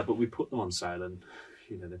 But we put them on sale and,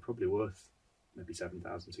 they're probably worth maybe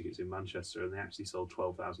 7,000 tickets in Manchester, and they actually sold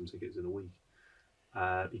 12,000 tickets in a week.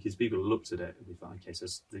 Because people looked at it and we thought, okay, so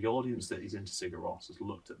the audience that is into Sigur Rós has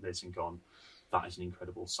looked at this and gone, that is an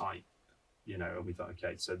incredible site, and we thought,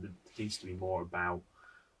 okay, so there needs to be more about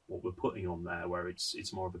what we're putting on there, where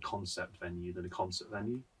it's more of a concept venue than a concert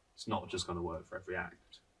venue. It's not just going to work for every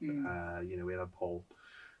act. We had Paul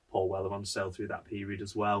Weller on sale through that period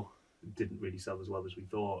as well. It didn't really sell as well as we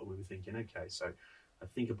thought, and we were thinking, okay, so I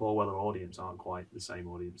think a Paul Weller audience aren't quite the same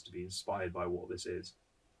audience to be inspired by what this is.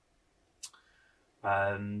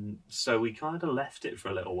 So we kind of left it for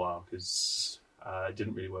a little while because it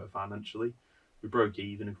didn't really work financially. We broke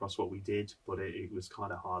even across what we did, but it was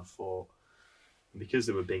kind of hard fought. And because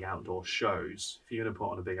there were big outdoor shows, if you're going to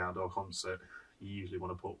put on a big outdoor concert, you usually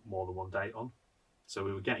want to put more than one date on. So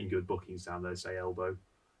we were getting good bookings down there. Say Elbow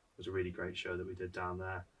was a really great show that we did down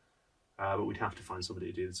there. But we'd have to find somebody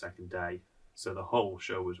to do the second day. So the whole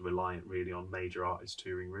show was reliant really on major artists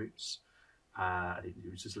touring routes. And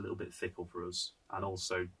it was just a little bit fickle for us. And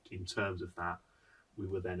also, in terms of that, we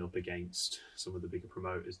were then up against some of the bigger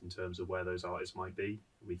promoters in terms of where those artists might be.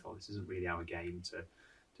 We thought this isn't really our game to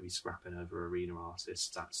be scrapping over arena artists.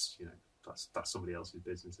 That's somebody else's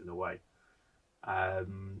business in a way.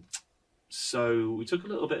 So we took a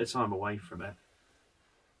little bit of time away from it,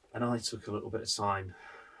 and I took a little bit of time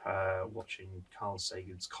watching Carl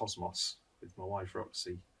Sagan's Cosmos with my wife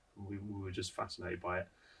Roxy. We were just fascinated by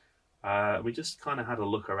it. We just kind of had a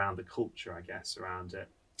look around the culture, I guess, around it.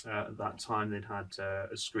 At that time, they'd had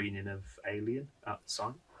a screening of Alien at the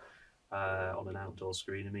site on an outdoor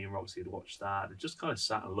screen, and me and Roxy had watched that. I just kind of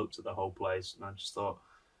sat and looked at the whole place, and I just thought,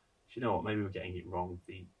 you know what, maybe we're getting it wrong.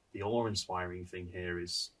 The awe-inspiring thing here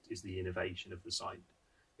is the innovation of the site.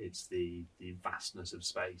 It's the vastness of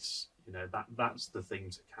space. That's the thing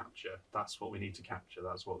to capture. That's what we need to capture.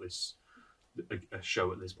 That's what a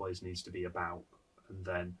show at this place needs to be about. And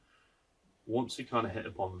then once we kind of hit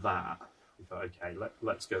upon that, we thought, okay,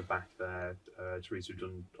 let's go back there. Teresa had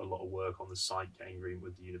done a lot of work on the site, getting room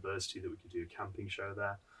with the university that we could do a camping show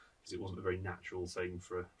there, because it wasn't a very natural thing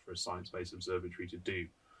for a science-based observatory to do,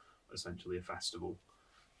 essentially a festival.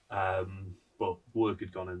 But work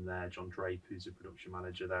had gone in there. John Drape, who's a production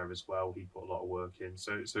manager there as well, he put a lot of work in.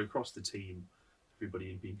 So across the team, everybody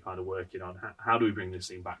had been kind of working on how do we bring this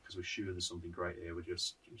thing back, because we're sure there's something great here.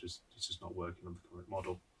 It's just not working on the current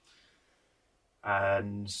model.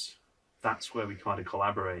 And that's where we kind of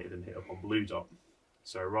collaborated and hit up on bluedot.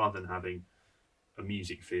 So rather than having a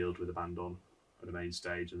music field with a band on the main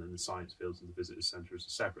stage and then the science fields and the visitor centre as a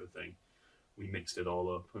separate thing, we mixed it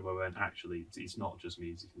all up and we went, actually, it's not just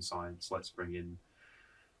music and science. Let's bring in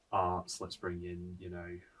arts, let's bring in,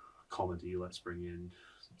 comedy, let's bring in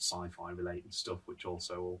sci-fi related stuff, which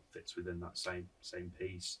also all fits within that same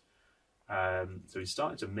piece. So we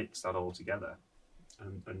started to mix that all together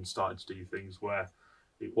and started to do things where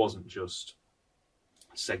it wasn't just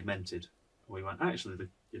segmented. We went, actually,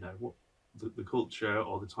 the culture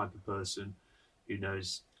or the type of person who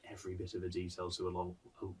knows every bit of the details along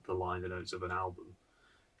the liner notes of an album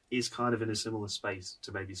is kind of in a similar space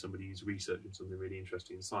to maybe somebody who's researching something really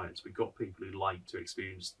interesting in science. We've got people who like to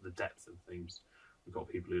experience the depth of things. We've got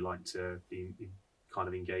people who like to be kind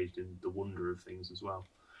of engaged in the wonder of things as well.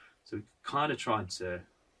 So we kind of tried to,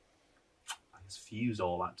 I guess, fuse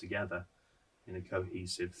all that together in a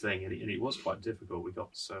cohesive thing, and it was quite difficult. We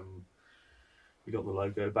got the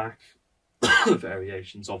logo back,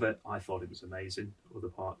 variations of it. I thought it was amazing. Other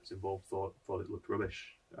partners involved thought it looked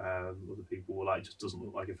rubbish. Other people were like, it just doesn't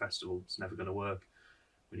look like a festival. It's never going to work.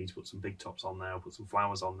 We need to put some big tops on there, put some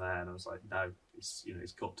flowers on there. And I was like, no,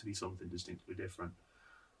 it's got to be something distinctly different.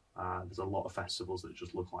 There's a lot of festivals that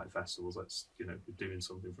just look like festivals. That's, you know, we're doing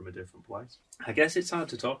something from a different place. I guess it's hard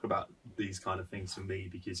to talk about these kind of things for me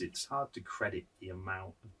because it's hard to credit the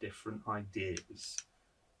amount of different ideas,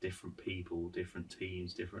 different people, different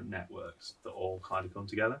teams, different networks that all kind of come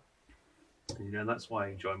together. And, you know, that's why I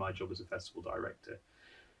enjoy my job as a festival director.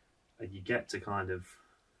 And you get to kind of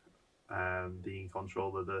be in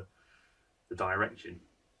control of the direction.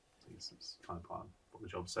 I think it's kind of part of what the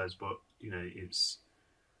job says, but, you know, it's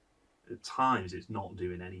at times it's not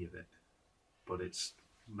doing any of it, but it's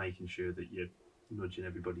making sure that you're nudging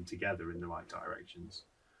everybody together in the right directions.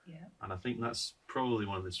 Yeah. And I think that's probably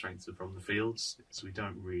one of the strengths of From the Fields, is we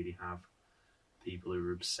don't really have people who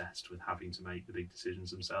are obsessed with having to make the big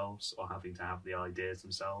decisions themselves or having to have the ideas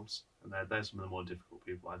themselves. And they're some of the more difficult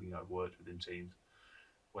people I think I've worked with in teams,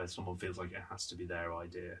 where someone feels like it has to be their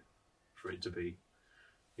idea for it to be,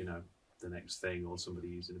 you know, the next thing, or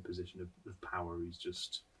somebody who's in a position of power who's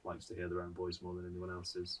just likes to hear their own voice more than anyone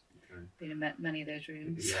else's. You know. Been in many of those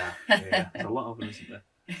rooms. Yeah. There's a lot of them, isn't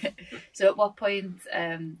there? So at what point,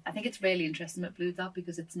 I think it's really interesting at bluedot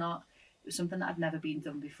because it was something that had never been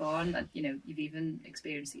done before, and you know, you've even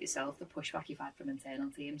experienced it yourself, the pushback you've had from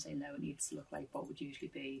internal teams saying no, it needs to look like what would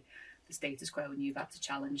usually be the status quo, and you've had to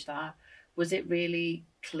challenge that. Was it really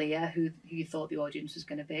clear who you thought the audience was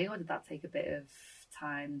going to be, or did that take a bit of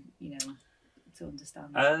time, you know, to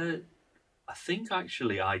understand? I think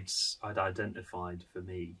actually I'd identified for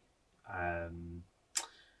me,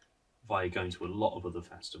 via going to a lot of other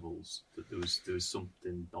festivals, that there was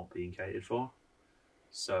something not being catered for.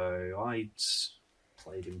 So I'd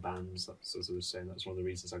played in bands. That's, as I was saying, that's one of the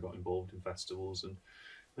reasons I got involved in festivals. And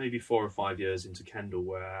maybe 4 or 5 years into Kendal,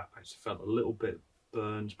 where I just felt a little bit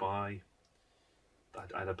burned by.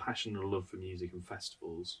 I had a passion and a love for music and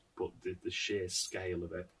festivals, but the sheer scale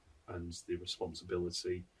of it and the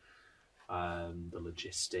responsibility, the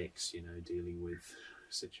logistics, you know, dealing with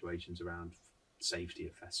situations around safety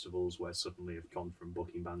at festivals, where suddenly I've gone from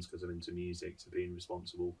booking bands because I'm into music to being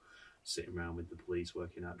responsible, sitting around with the police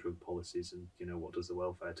working out drug policies and, you know, what does the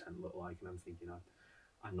welfare tent look like? And I'm thinking,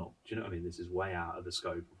 I'm not, do you know what I mean? This is way out of the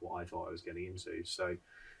scope of what I thought I was getting into. So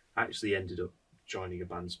I actually ended up joining a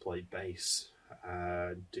band to play bass,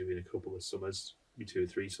 doing a couple of summers, maybe 2 or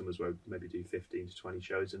 3 summers where I maybe do 15 to 20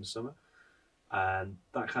 shows in the summer. And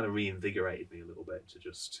that kind of reinvigorated me a little bit to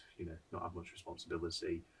just, you know, not have much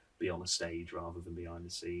responsibility, be on a stage rather than behind the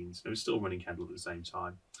scenes. I was still running Kendal at the same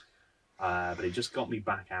time. But it just got me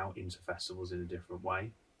back out into festivals in a different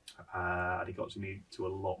way. And it got to me to a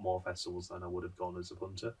lot more festivals than I would have gone as a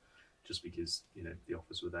punter, just because, you know, the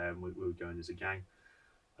offers were there and we were going as a gang.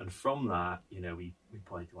 And from that, you know, we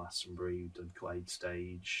played Glastonbury, we did Glade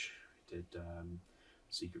Stage, we did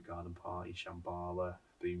Secret Garden Party, Shambhala,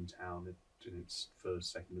 Boomtown in its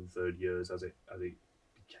first, second and third years as it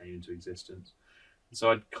came into existence. And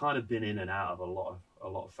so I'd kind of been in and out of a lot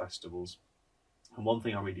of festivals. And one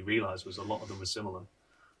thing I really realised was a lot of them were similar.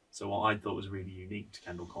 So what I thought was really unique to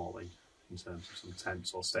Kendal Calling in terms of some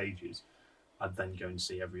tents or stages, I'd then go and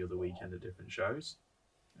see every other weekend at different shows.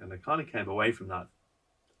 And I kind of came away from that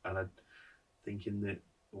and I'd thinking that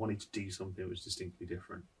I wanted to do something that was distinctly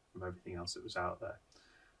different from everything else that was out there.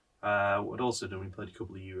 What I'd also done, we played a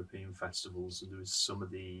couple of European festivals, and there was some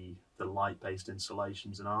of the light-based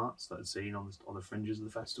installations and arts that I'd seen on the fringes of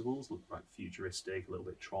the festivals, looked like futuristic, a little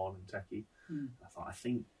bit Tron and techie. I thought, I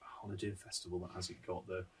think I want to do a festival that hasn't got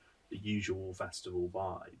the usual festival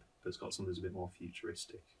vibe, but it's got something that's a bit more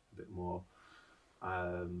futuristic, a bit more,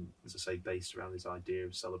 as I say, based around this idea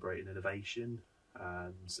of celebrating innovation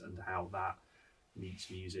and how that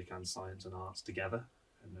meets music and science and arts together,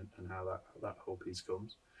 and how that whole piece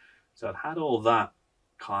comes. So I'd had all that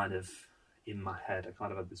kind of in my head. I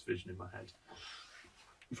kind of had this vision in my head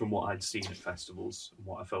from what I'd seen at festivals and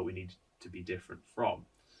what I felt we needed to be different from.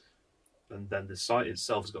 And then the site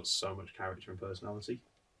itself has got so much character and personality.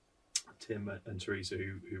 Tim and Teresa,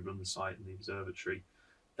 who run the site and the observatory,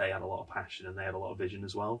 they had a lot of passion and they had a lot of vision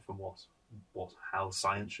as well from how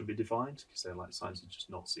science should be defined, because they're like, science is just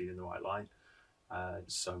not seen in the right light.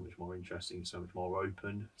 It's so much more interesting, so much more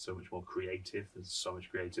open, so much more creative. There's so much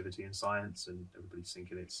creativity in science, and everybody's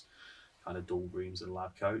thinking it's kind of dull rooms and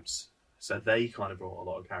lab coats. So they kind of brought a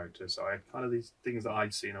lot of character. So I had kind of these things that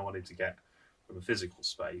I'd seen I wanted to get from a physical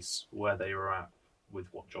space where they were at with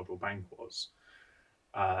what Jodrell Bank was.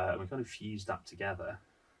 We kind of fused that together.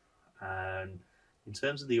 And in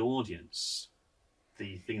terms of the audience,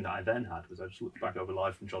 the thing that I then had was I just looked back over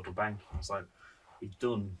live from Jodrell Bank. I was like, we'd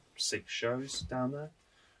done 6 shows down there.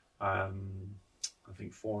 I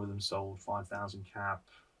think 4 of them sold 5,000 cap.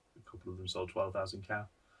 A couple of them sold 12,000 cap.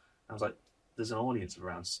 I was like, there's an audience of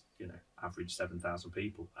around, average 7,000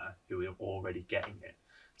 people there who are already getting it.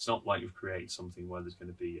 It's not like you've created something where there's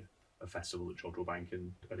going to be a festival at Jodrell Bank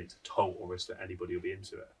and it's a total risk that anybody will be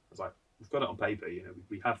into it. It's like, we've got it on paper,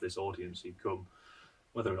 we have this audience who come,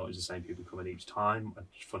 whether or not it's the same people coming each time. I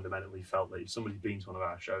fundamentally felt that if somebody's been to one of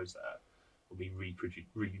our shows there, or we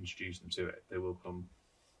reintroduce them to it, they will come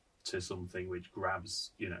to something which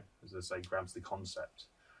grabs, as I say, grabs the concept,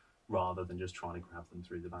 rather than just trying to grab them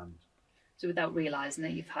through the band. So without realising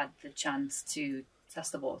that you've had the chance to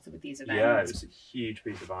test the water with these events. Yeah, it was a huge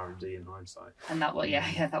piece of R&D in hindsight. And that was,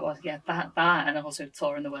 that and also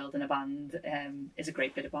touring the world in a band is a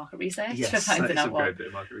great bit of market research. Yes, for finding out great bit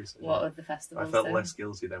of market research. What are the festivals? I felt less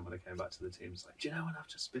guilty then when I came back to the team. It's like, do you know what, I've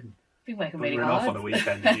just been working really hard. Off on a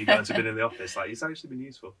weekend and you guys have been in the office. Like, it's actually been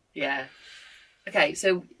useful. Yeah. Okay,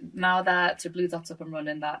 so now that bluedot's up and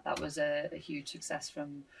running, that was a huge success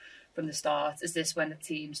from the start. Is this when the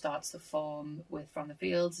team starts to form with From the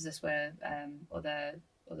Fields? Is this where other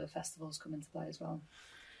festivals come into play as well?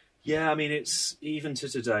 Yeah, I mean, it's even to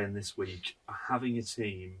today and this week, having a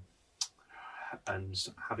team and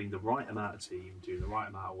having the right amount of team, doing the right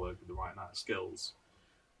amount of work with the right amount of skills,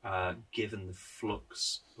 given the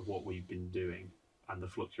flux of what we've been doing and the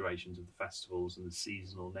fluctuations of the festivals and the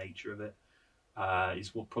seasonal nature of it, is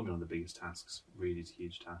probably one of the biggest tasks. Really, it's a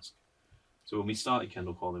huge task. So when we started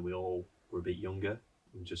Kendal Calling, we all were a bit younger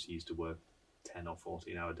and just used to work 10 or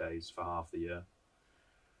 14-hour days for half the year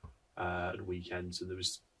and weekends. And there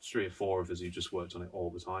was 3 or 4 of us who just worked on it all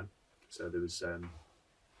the time. So there was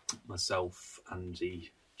myself, Andy's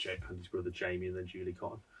brother Jamie, and then Julie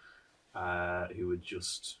Cotton, who were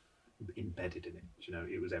just embedded in it.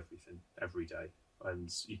 It was everything, every day.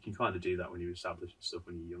 And you can kind of do that when you're establishing stuff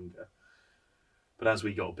when you're younger. But as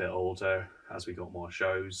we got a bit older, as we got more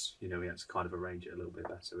shows, we had to kind of arrange it a little bit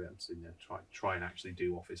better. We had to try and actually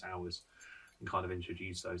do office hours and kind of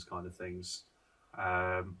introduce those kind of things.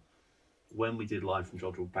 When we did Live from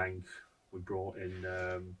Jodrell Bank, we brought in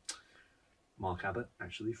Mark Abbott,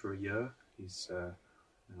 actually, for a year. He's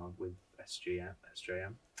with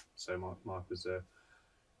SJM. So Mark was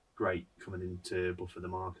great coming in to buffer the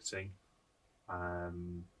marketing. I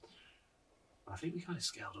think we kind of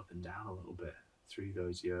scaled up and down a little bit through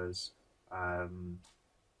those years. I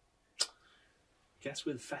guess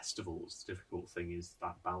with festivals, the difficult thing is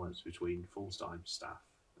that balance between full-time staff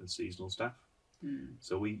and seasonal staff.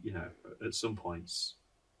 So we, at some points,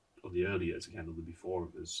 or the early years of Kendal, there'd be 4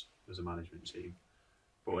 of us as a management team.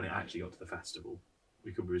 But when it actually got to the festival,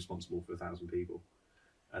 we could be responsible for 1,000 people.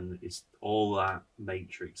 And it's all that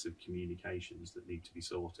matrix of communications that need to be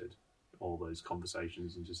sorted, all those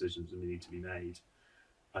conversations and decisions that need to be made.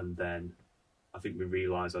 And then I think we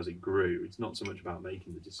realised as it grew, it's not so much about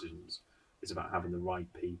making the decisions, it's about having the right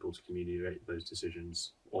people to communicate those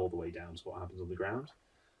decisions all the way down to what happens on the ground.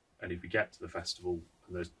 And if we get to the festival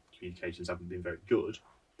and those communications haven't been very good,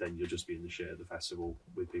 then you'll just be in the shit at the festival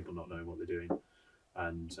with people not knowing what they're doing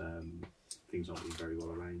and things not being very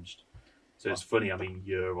well arranged. So it's funny, I mean,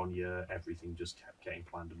 year on year, everything just kept getting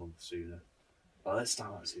planned a month sooner. Well, let's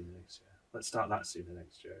start that sooner next year. Let's start that sooner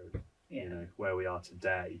next year. Yeah. Where we are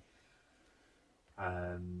today,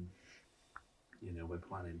 we're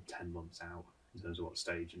planning 10 months out in terms of what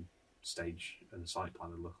stage and the site plan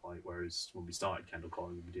would look like, whereas when we started Kendal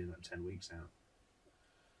Calling, we'd be doing that 10 weeks out.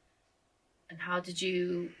 And how did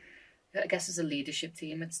you, I guess as a leadership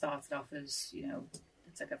team, it started off as,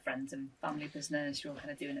 it's like a friends and family business, you're all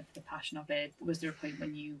kind of doing it for the passion of it. Was there a point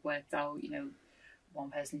when you worked out, one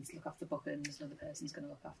person needs to look after bookings, another person's going to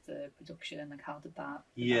look after production? Like, how did that?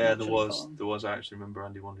 Yeah, there was. I actually remember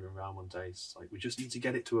Andy wandering around one day. It's like, we just need to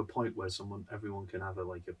get it to a point where everyone can have a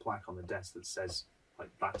plaque on the desk that says,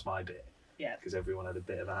 that's my bit. Yeah. Because everyone had a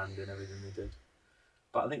bit of a hand in everything they did.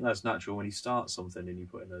 But I think that's natural when you start something and you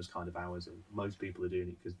put in those kind of hours in. Most people are doing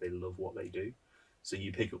it because they love what they do. So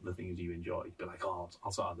you pick up the things you enjoy. Be like, I'll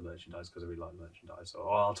sort out the merchandise because I really like merchandise.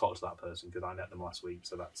 Or I'll talk to that person because I met them last week,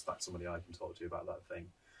 so that's somebody I can talk to about that thing.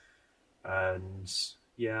 And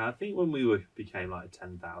yeah, I think when we became like a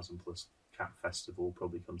 10,000 plus cap festival,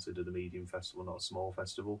 probably considered a medium festival, not a small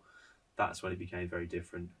festival, that's when it became very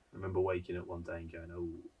different. I remember waking up one day and going,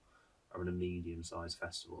 I'm in a medium-sized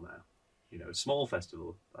festival now. A small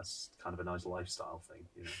festival, that's kind of a nice lifestyle thing,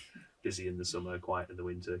 busy in the summer, quiet in the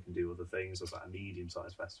winter, can do other things. I was like, a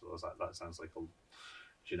medium-sized festival, I was like, that sounds like,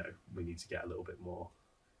 we need to get a little bit more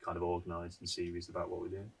kind of organised and serious about what we're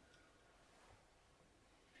doing.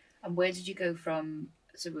 And where did you go from,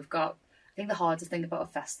 so we've got, I think the hardest thing about a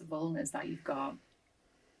festival is that you've got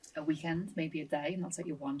a weekend, maybe a day, and that's like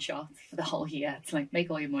your one shot for the whole year to make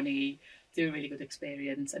all your money, do a really good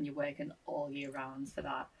experience, and you're working all year round for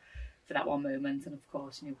for that one moment. And of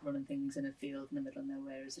course, running things in a field in the middle of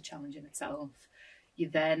nowhere is a challenge in itself. You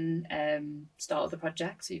then start other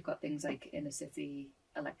projects. So you've got things like Inner City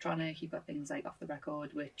Electronic, you've got things like Off the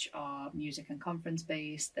Record, which are music and conference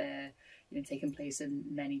based. They're taking place in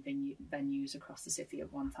many venues across the city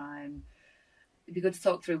at one time. It'd be good to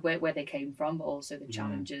talk through where they came from, but also the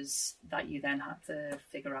challenges that you then had to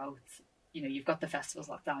figure out. You've got the festivals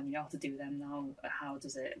locked down, you know how to do them now. How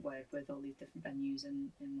does it work with all these different venues in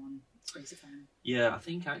one space of time? Yeah, I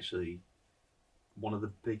think actually one of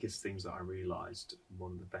the biggest things that I realised,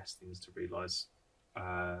 one of the best things to realise,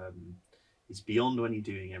 is beyond when you're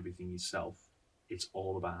doing everything yourself, it's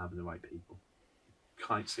all about having the right people.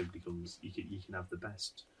 Quite simply comes, you can have the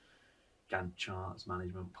best Gantt charts,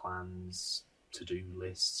 management plans, to-do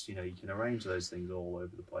lists, you can arrange those things all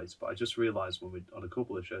over the place. But I just realised when on a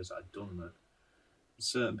couple of shows that I'd done that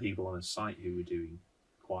certain people on a site who were doing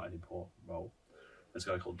quite an important role. There's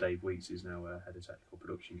a guy called Dave Weeks, who's now head of technical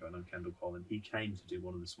production going on Kendal Calling. He came to do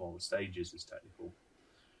one of the smaller stages as technical,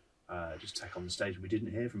 just tech on the stage. We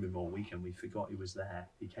didn't hear from him all weekend. We forgot he was there.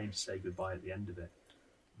 He came to say goodbye at the end of it.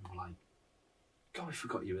 And we're like, God, I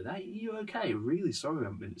forgot you were there. Are you okay? Really sorry we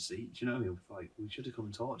haven't been to see. Do you know what I mean? Like, we should have come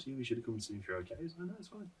and talked to you. We should have come and seen if you're okay. He's like, no, it's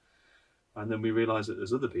fine. And then we realised that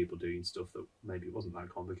there's other people doing stuff that maybe it wasn't that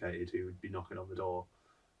complicated, who would be knocking on the door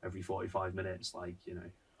every 45 minutes, like,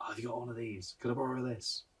 oh, have you got one of these? Could I borrow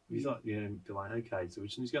this? We thought, be like, okay, so we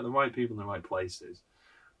just need to get the right people in the right places.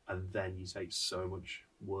 And then you take so much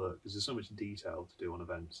work, because there's so much detail to do on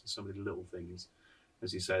events. There's so many little things,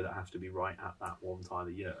 as you say, that have to be right at that one time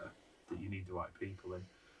of year, that you need the right people in. And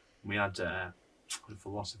we had a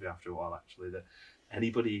philosophy after a while, actually, that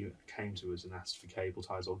anybody who came to us and asked for cable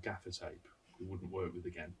ties or gaffer tape, we wouldn't work with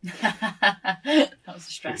again. That was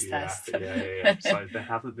a stress test. Yeah. So if they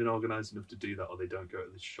haven't been organised enough to do that, or they don't go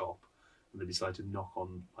to the shop and they decide to knock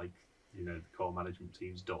on, like, the core management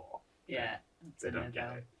team's door, they don't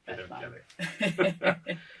get it. They don't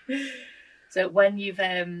get it. So when you've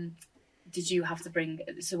did you have to bring?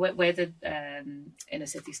 So where did Inner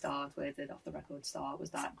City start? Where did Off the Record start?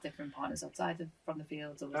 Was that different partners outside from the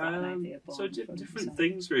fields, or was that an idea born? So different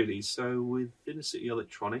things really. So with Inner City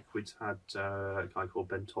Electronic, we'd had a guy called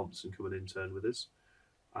Ben Thompson come and intern with us.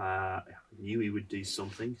 I knew he would do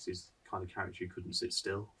something because he's the kind of character who couldn't sit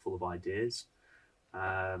still, full of ideas.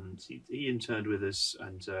 So he interned with us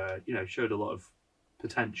and showed a lot of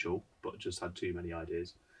potential, but just had too many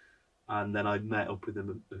ideas. And then I met up with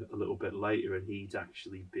him a little bit later, and he'd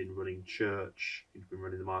actually been running church. He'd been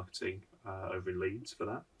running the marketing over in Leeds for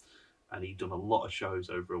that. And he'd done a lot of shows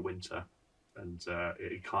over a winter. And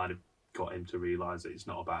it kind of got him to realise that it's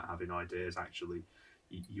not about having ideas. Actually,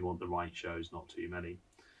 you want the right shows, not too many.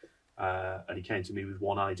 And he came to me with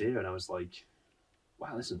one idea, and I was like,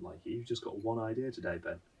 wow, listen, like, you've just got one idea today,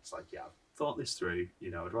 Ben. It's like, yeah, I've thought this through.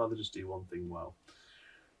 I'd rather just do one thing well.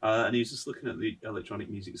 And he was just looking at the electronic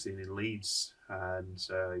music scene in Leeds, and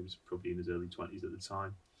he was probably in his early 20s at the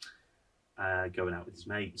time, going out with his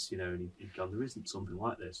mates, and he'd gone, there isn't something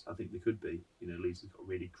like this. I think there could be. Leeds has got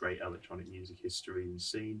really great electronic music history and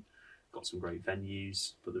scene, got some great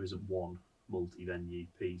venues, but there isn't one multi-venue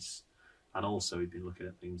piece. And also he'd been looking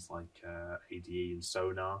at things like ADE and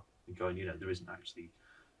Sonar, and going, there isn't actually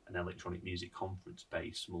an electronic music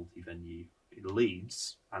conference-based multi-venue in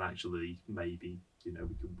Leeds, and actually maybe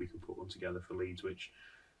we can put one together for Leeds, which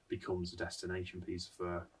becomes a destination piece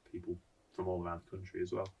for people from all around the country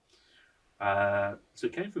as well. So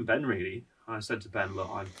it came from Ben, really. I said to Ben, look,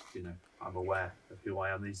 I'm aware of who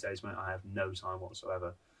I am these days, mate. I have no time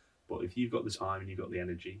whatsoever, but if you've got the time and you've got the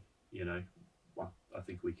energy, well, I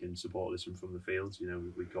think we can support this from the fields.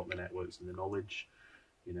 We've got the networks and the knowledge.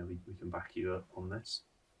 We can back you up on this.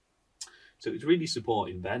 So it was really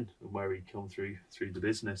supporting Ben and where he'd come through the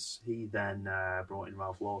business. He then brought in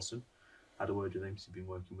Ralph Lawson, had a word with him, because he'd been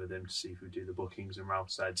working with him to see if we'd do the bookings. And Ralph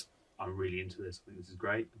said, I'm really into this. I think this is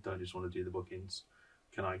great. I don't just want to do the bookings.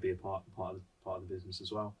 Can I be a part of the business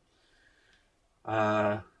as well?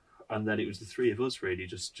 And then it was the three of us really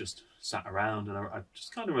just sat around, and I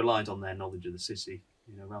just kind of relied on their knowledge of the city.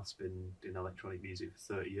 Ralph's been in electronic music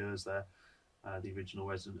for 30 years there. The original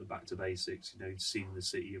resident of Back to Basics, he'd seen the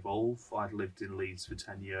city evolve. I'd lived in Leeds for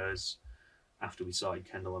 10 years. After we started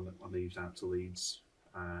Kendal, I moved out to Leeds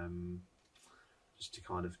just to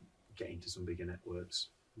kind of get into some bigger networks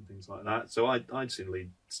and things like that. So I'd seen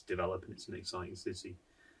Leeds develop, and it's an exciting city.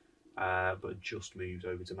 But just moved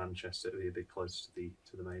over to Manchester to be a bit closer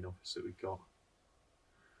to the main office that we've got.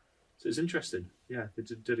 So it's interesting. Yeah, they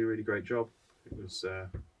did a really great job. It was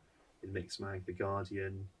in Mixmag, The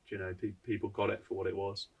Guardian. People got it for what it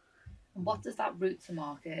was. And what does that route to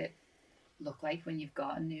market look like when you've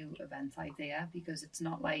got a new event idea? Because it's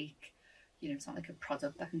not like, it's not like a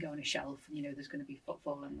product that can go on a shelf and, there's going to be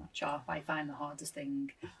footfall on that shop. I find the hardest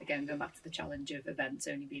thing, again, going back to the challenge of events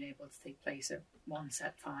only being able to take place at one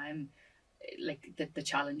set time, like the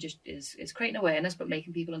challenge is creating awareness, but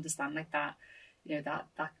making people understand like that,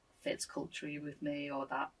 that fits culturally with me, or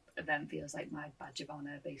that event feels like my badge of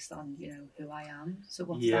honour based on, who I am. So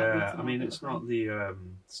what's that? Yeah, I mean, it's not the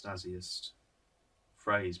snazziest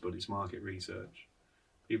phrase, but it's market research.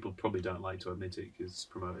 People probably don't like to admit it because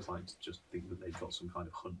promoters like to just think that they've got some kind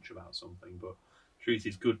of hunch about something. But truth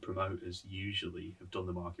is, good promoters usually have done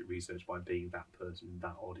the market research by being that person in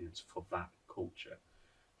that audience for that culture.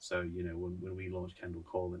 So, when we launched Kendal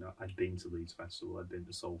Calling, I'd been to Leeds Festival, I'd been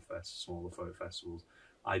to Soulfest, smaller folk festivals.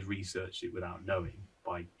 I'd researched it without knowing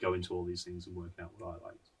by going to all these things and working out what I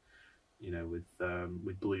liked.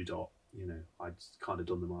 With Blue Dot, I'd kind of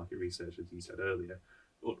done the market research, as you said earlier,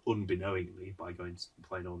 unbeknowingly by going to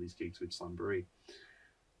playing all these gigs with Slamboree.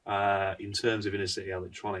 In terms of inner city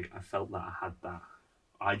electronic, I felt that I had that.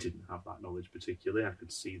 I didn't have that knowledge particularly. I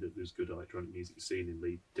could see that there's good electronic music scene in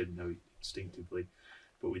Leeds, didn't know it instinctively.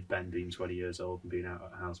 But with Ben being 20 years old and being out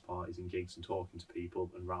at house parties and gigs and talking to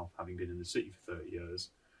people, and Ralph having been in the city for 30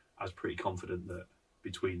 years, I was pretty confident that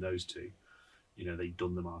between those two, they'd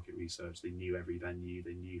done the market research. They knew every venue.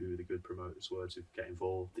 They knew who the good promoters were to get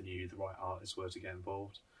involved. They knew who the right artists were to get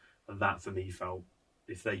involved. And that, for me, felt,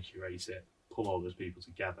 if they curate it, pull all those people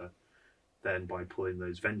together, then by pulling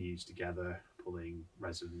those venues together, pulling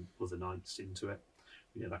resident other nights into it,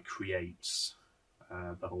 that creates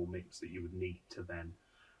the whole mix that you would need to then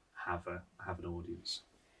have an audience.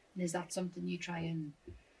 And is that something you try and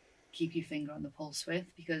keep your finger on the pulse with?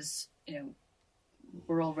 Because,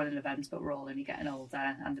 we're all running events, but we're all only getting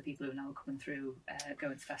older, and the people who are now coming through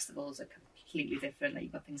going to festivals are completely different. Like,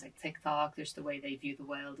 you've got things like TikTok, there's the way they view the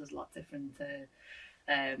world is a lot different to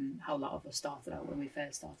how a lot of us started out when we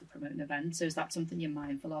first started promoting events. So is that something you're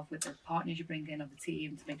mindful of with the partners you bring in, of the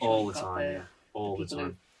team, to make sure all you've the got time, all the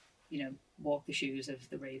time, who, walk the shoes of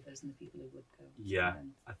the ravers and the people who would go? Yeah,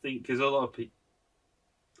 I think because a lot of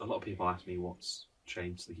people ask me what's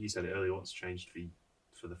changed. Like you said it earlier, what's changed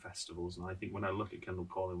for the festivals, and I think when I look at Kendal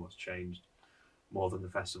Calling, what's changed more than the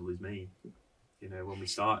festival is me. When we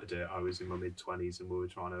started it, I was in my mid-20s and we were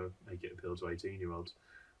trying to make it appeal to 18-year-olds.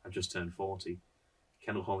 I've just turned 40.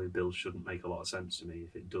 Kendal Calling bills shouldn't make a lot of sense to me.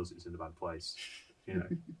 If it does, it's in a bad place.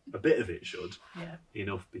 A bit of it should. Yeah.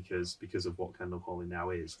 Enough because of what Kendal Calling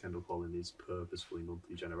now is. Kendal Calling is purposefully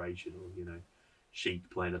multi-generational. Chic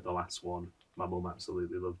playing at the last one. My mum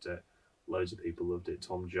absolutely loved it. Loads of people loved it.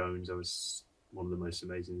 Tom Jones, I was one of the most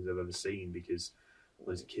amazing things I've ever seen, because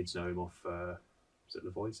loads of kids know him off, is it The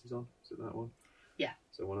Voice he's on? Is it that one? Yeah.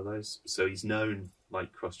 So one of those. So he's known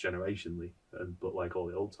like cross-generationally, but like all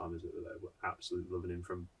the old timers that were there were absolutely loving him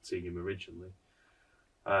from seeing him originally.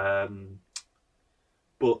 But,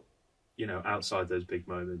 outside those big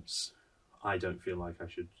moments, I don't feel like I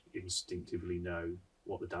should instinctively know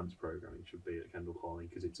what the dance programming should be at Kendal Calling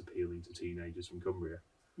because it's appealing to teenagers from Cumbria.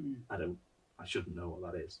 I shouldn't know what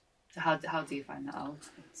that is. So how do you find that out?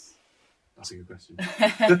 That's a good question.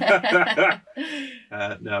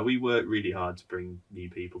 No, we work really hard to bring new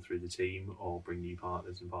people through the team or bring new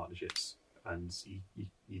partners and partnerships, and you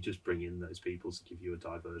just bring in those people to give you a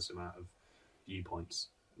diverse amount of viewpoints.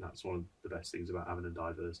 And that's one of the best things about having a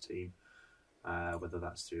diverse team, whether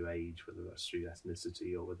that's through age, whether that's through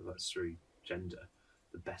ethnicity, or whether that's through gender.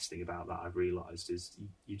 The best thing about that I've realised is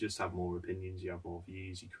you just have more opinions, you have more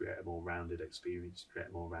views, you create a more rounded experience, you create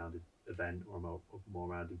a more rounded event or a more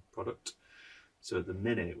rounded product. So at the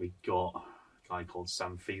minute, we've got a guy called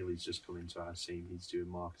Sam Feely's just come into our team. He's doing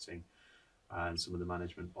marketing and some of the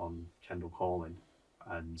management on Kendal Calling,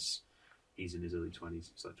 and he's in his early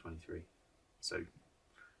 20s, he's like 23. So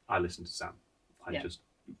I listen to Sam. I just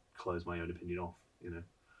close my own opinion off, The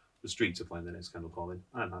Streets are playing the next Kendal Calling.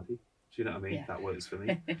 I'm happy. Do you know what I mean? Yeah. That works for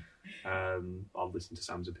me. I'll listen to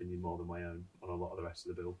Sam's opinion more than my own on a lot of the rest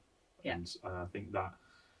of the bill. Yeah. And I think that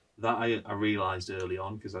I realised early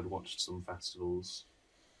on, because I'd watched some festivals.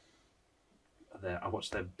 I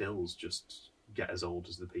watched their bills just get as old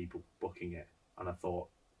as the people booking it, and I thought,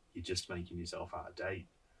 you're just making yourself out of date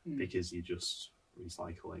because you're just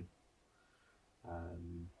recycling.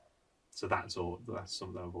 So that's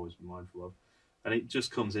something I've always been mindful of. And it just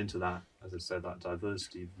comes into that, as I said, that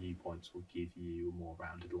diversity of viewpoints will give you a more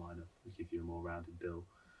rounded lineup, will give you a more rounded bill,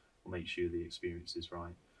 will make sure the experience is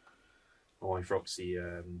right. My wife Roxy,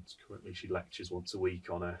 currently she lectures once a week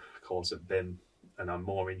on a course at BIM, and I'm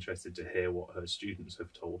more interested to hear what her students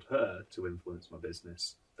have told her to influence my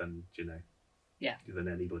business than, than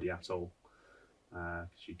anybody at all.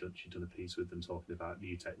 she'd done a piece with them talking about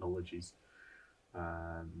new technologies.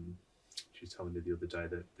 She was telling me the other day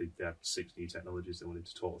that they had 6 new technologies they wanted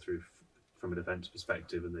to talk through from an event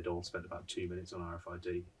perspective, and they'd all spent about 2 minutes on RFID.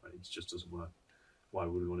 It just doesn't work. Why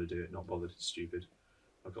would we want to do it? Not bothered. It's stupid.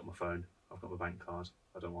 I've got my phone. I've got my bank card.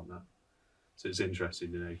 I don't want that. So it's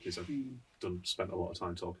interesting, because I've spent a lot of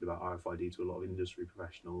time talking about RFID to a lot of industry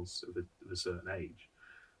professionals of a certain age,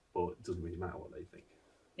 but it doesn't really matter what they think.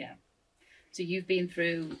 Yeah. So you've been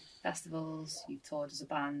through festivals, you've toured as a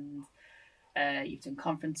band, you've done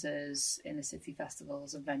conferences, inner city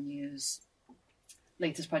festivals and venues.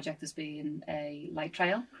 Latest project has been a light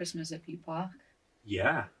trail, Christmas at Bute Park.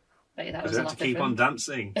 Yeah. That was a lot to keep on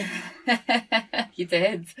dancing. You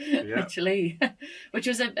did, yeah. Literally. Which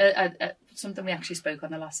was something we actually spoke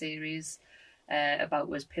on the last series about,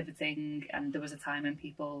 was pivoting, and there was a time when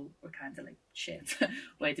people were kind of like, shit,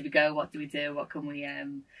 where do we go? What do we do? What can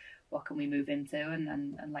we move into?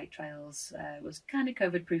 And light trails was kind of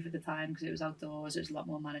COVID proof at the time, because it was outdoors. It was a lot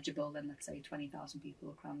more manageable than, let's say, 20,000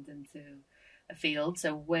 people crammed into a field.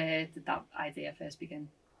 So where did that idea first begin?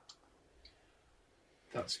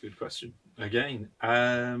 That's a good question. Again,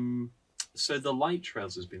 so the light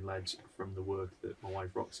trails has been led from the work that my wife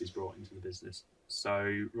Roxy's brought into the business.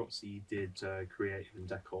 So Roxy did creative and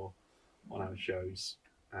decor on our shows.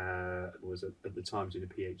 Was at the time doing a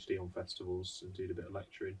PhD on festivals and doing a bit of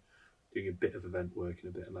lecturing, doing a bit of event work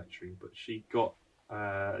and a bit of lecturing. But she got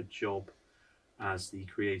a job as the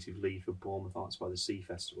creative lead for Bournemouth Arts by the Sea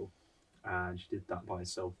Festival, and she did that by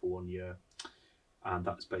herself for 1 year. And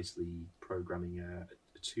that's basically programming a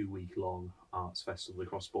 2-week-long arts festival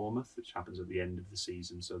across Bournemouth, which happens at the end of the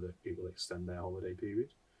season so that it will extend their holiday period.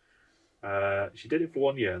 She did it for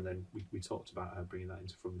 1 year, and then we talked about her bringing that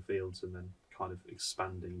into From the Fields, and then kind of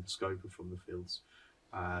expanding the scope of From the Fields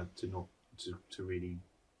to really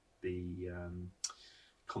be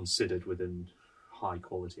considered within high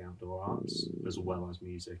quality outdoor arts as well as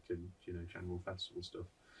music and general festival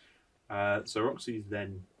stuff. So Roxy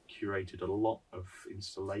then curated a lot of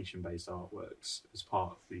installation-based artworks as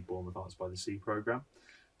part of the Bournemouth Arts by the Sea programme,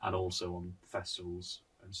 and also on festivals.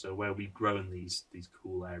 And so where we've grown these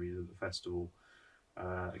cool areas of the festival,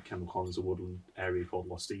 at Kendal Calling is a woodland area called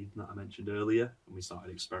Lost Eden that I mentioned earlier, and we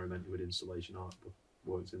started experimenting with installation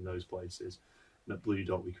artworks in those places. And at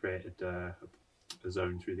bluedot we created a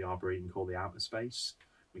zone through the Arboretum called the Outer Space.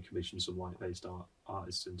 We commissioned some light-based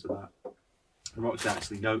artists into that. And Roxy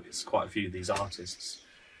actually noticed quite a few of these artists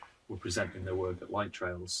were presenting their work at light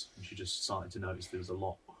trails, and she just started to notice there was a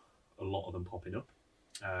lot of them popping up.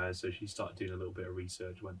 So she started doing a little bit of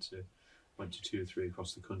research, went to 2 or 3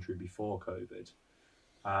 across the country before COVID,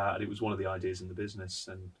 and it was one of the ideas in the business.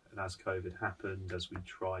 And as COVID happened, as we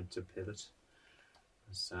tried to pivot,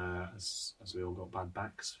 as we all got bad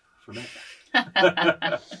backs from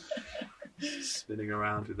it, spinning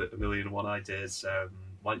around with a million and one ideas,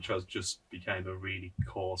 light trails just became a really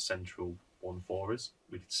core central one for us.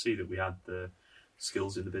 We could see that we had the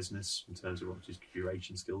skills in the business in terms of Roxy's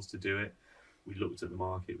curation skills to do it. We looked at the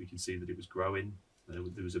market, we could see that it was growing.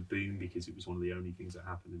 There was a boom because it was one of the only things that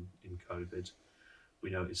happened in COVID. We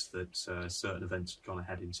noticed that certain events had gone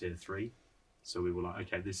ahead in tier 3. So we were like,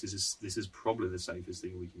 okay, this is probably the safest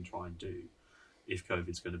thing we can try and do if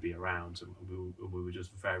COVID's going to be around. And we were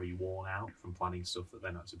just very worn out from planning stuff that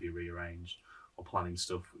then had to be rearranged, or planning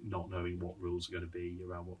stuff not knowing what rules are going to be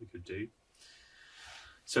around what we could do.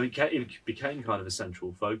 So it became kind of a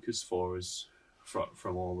central focus for us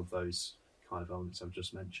from all of those kind of elements I've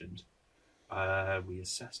just mentioned. We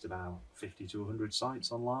assessed about 50 to 100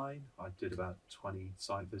 sites online. I did about 20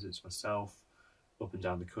 site visits myself, up and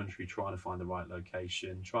down the country, trying to find the right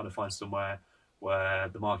location, trying to find somewhere where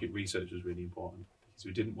the market research was really important, because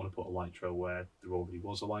we didn't want to put a light trail where there already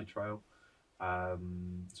was a light trail.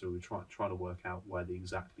 So we were trying to work out where the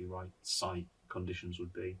exactly right site conditions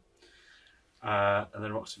would be. And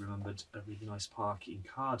then Roxy remembered a really nice park in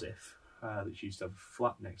Cardiff that she used to have a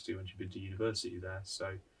flat next to when she'd been to university there. So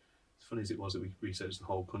as funny as it was that we researched the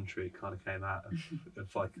whole country, it kind of came out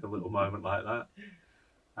of like a little moment like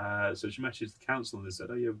that. So she messaged the council and they said,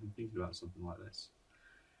 "Oh, yeah, we've been thinking about something like this."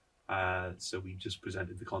 So we just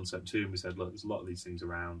presented the concept to them. We said, "Look, there's a lot of these things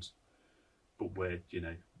around, but we're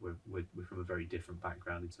from a very different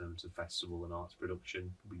background in terms of festival and arts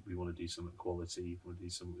production. We want to do something quality. We want to do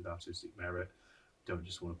something with artistic merit. Don't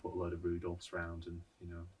just want to put a load of Rudolphs around and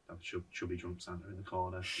have a chubby drunk Santa in the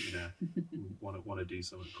corner. We want to do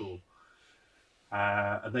something cool."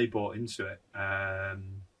 And they bought into it.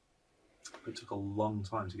 It took a long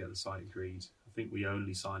time to get the site agreed. I think we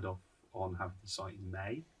only signed off on having the site in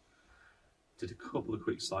May. Did a couple of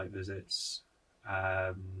quick site visits.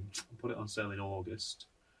 Put it on sale in August.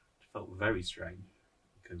 It felt very strange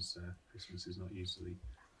because Christmas is not usually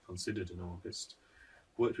considered in August.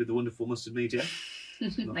 Worked with the wonderful Mustard Media.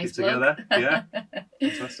 Nice together. Yeah,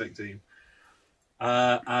 fantastic team.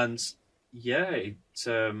 And yeah, it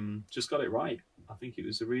just got it right. I think it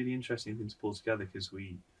was a really interesting thing to pull together because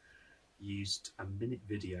we used a minute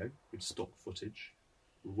video with stock footage.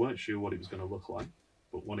 We weren't sure what it was going to look like,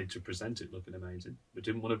 but wanted to present it looking amazing, but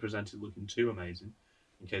didn't want to present it looking too amazing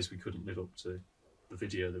in case we couldn't live up to the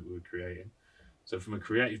video that we were creating. So from a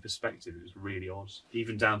creative perspective, it was really odd.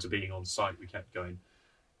 Even down to being on site, we kept going,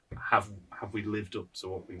 have we lived up to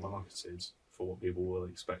what we marketed for what people will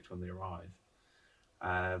expect when they arrive?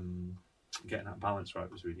 Getting that balance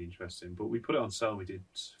right was really interesting. But we put it on sale. We did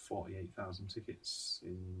 48,000 tickets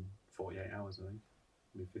in 48 hours, I think.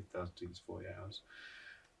 We did 50,000 tickets in 48 hours.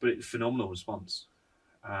 But it's a phenomenal response.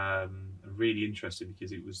 And really interesting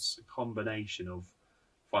because it was a combination of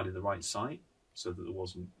finding the right site so that there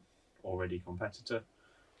wasn't already a competitor,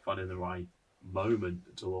 finding the right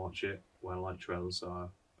moment to launch it when light trails are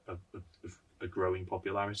a growing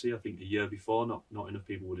popularity. I think the year before, not enough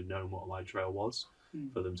people would have known what a light trail was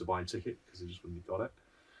for them to buy a ticket because they just wouldn't have got it.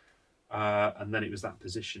 And then it was that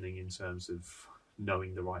positioning in terms of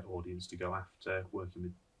knowing the right audience to go after, working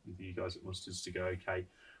with you guys at Mustards to go, okay,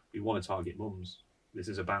 we want to target mums. This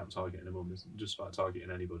is about targeting a mum. It's not just about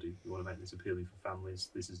targeting anybody. We want to make this appealing for families.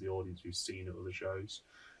 This is the audience we've seen at other shows.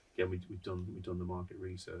 Again, we've done the market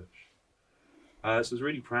research. So I was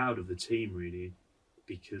really proud of the team, really,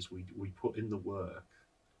 because we put in the work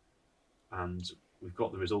and we've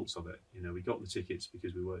got the results of it. You know, we got the tickets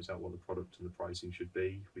because we worked out what the product and the pricing should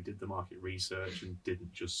be. We did the market research and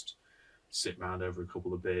didn't just sit around over a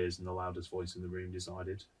couple of beers and the loudest voice in the room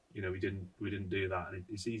decided. You know, we didn't do that, and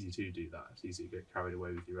it's easy to do that. It's easy to get carried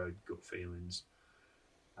away with your own gut feelings.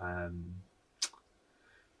 And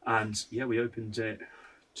yeah, we opened it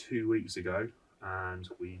 2 weeks ago, and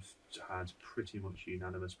we've had pretty much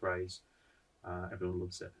unanimous praise. Everyone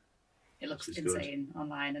loves it. It looks insane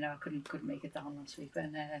online. I know I couldn't make it down last week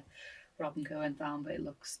when Rob and Co went down, but it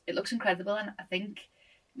looks incredible, and I think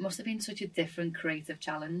it must have been such a different creative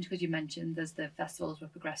challenge because you mentioned as the festivals were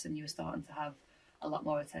progressing, you were starting to have a lot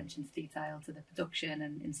more attention to detail to the production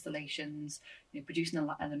and installations, you know, producing an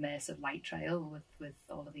immersive light trail with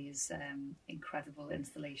all of these incredible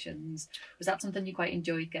installations. Was that something you quite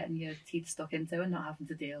enjoyed getting your teeth stuck into and not having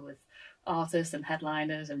to deal with artists and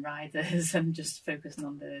headliners and riders and just focusing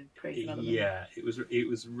on the creative element? Yeah, it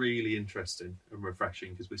was really interesting and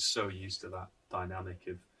refreshing because we're so used to that dynamic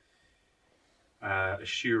of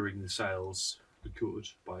assuring the sales good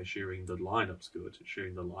by assuring the lineup's good,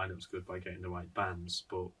 by getting the right bands,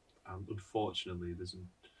 but unfortunately there's an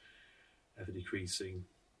ever decreasing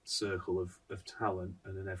circle of talent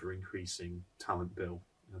and an ever increasing talent bill.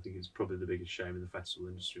 And I think it's probably the biggest shame in the festival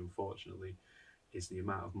industry, unfortunately, is the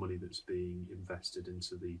amount of money that's being invested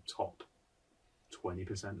into the top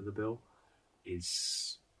 20% of the bill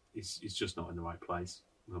is just not in the right place.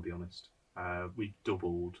 I'll be honest. We got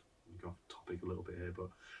off topic a little bit here, but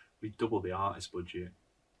we doubled the artist budget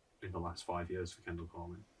in the last 5 years for Kendal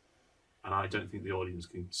Calling, and I don't think the audience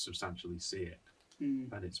can substantially see it.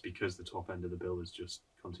 And it's because the top end of the bill has just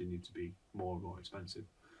continued to be more and more expensive.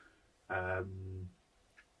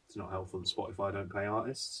 It's not helpful that Spotify don't pay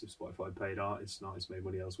artists. If Spotify paid artists and artists made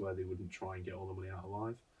money elsewhere, they wouldn't try and get all the money out of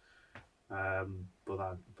live.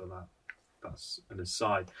 But that's an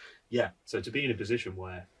aside. Yeah, so to be in a position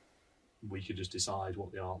where we could just decide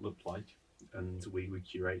what the art looked like, and we were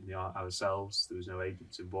curating the art ourselves. There was no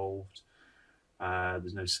agents involved.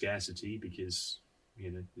 There's no scarcity because,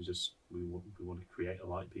 you know, we want to create a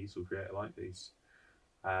light piece. We'll create a light piece.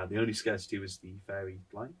 The only scarcity was the fairy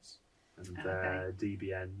lights, and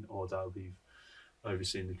DBN or Dial, who've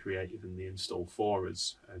overseen the creative and the install for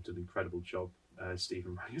us, did an incredible job.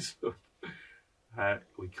 Stephen rang us up. I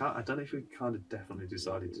don't know if we kind of definitely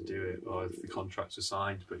decided to do it or if the contracts were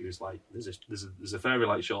signed, but he was like, "There's a fairy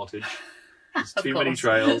light shortage." There's too many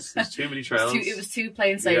trails. It was too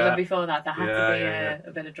plain sailing before that. There had to be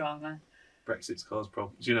a bit of drama. Brexit's caused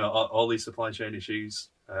problems. You know, all these supply chain issues.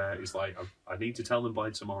 It's like, I need to tell them by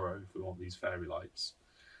tomorrow if we want these fairy lights.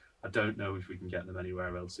 I don't know if we can get them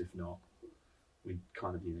anywhere else. If not, we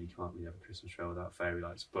kind of, you can't really have a Christmas trail without fairy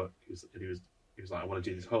lights. But he was like, I want to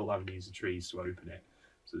do this whole avenues of trees to open it.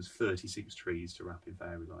 So there's 36 trees to wrap in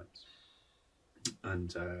fairy lights.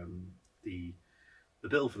 And the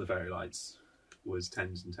bill for the fairy lights was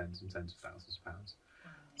tens and tens and tens of thousands of pounds.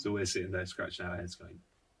 Wow. So we're sitting there scratching our heads going,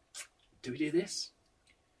 do we do this?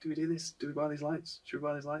 Do we do this? Do we buy these lights? Should we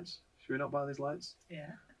buy these lights? Should we not buy these lights?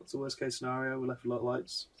 Yeah. What's the worst case scenario? We're left with a lot of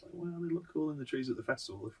lights. It's like, well, they look cool in the trees at the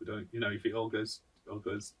festival. If we don't, if it all goes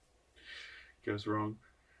wrong.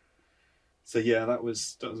 So yeah, that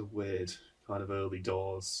was a weird kind of early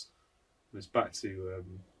doors. It's back to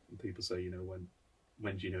when people say,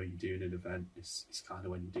 when do you know you're doing an event? It's kind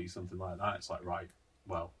of when you do something like that. It's like, right,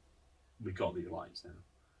 well, we got the lights now.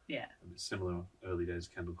 Yeah. And it's similar early days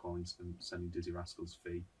of Kendal Calling, sending Dizzy Rascals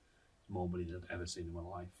fee. More money than I'd ever seen in my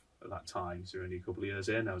life at that time. So only a couple of years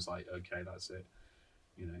in, I was like, okay, that's it.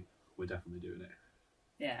 We're definitely doing it.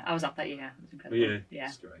 Yeah, I was up that year. It was incredible. Yeah,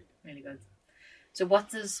 it's great. Really good. So what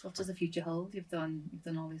does the future hold? You've done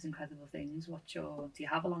all these incredible things. Do you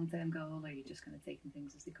have a long-term goal, or are you just kind of taking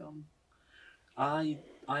things as they come? I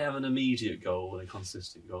have an immediate goal and a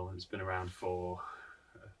consistent goal, and it's been around for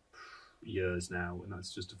years now, and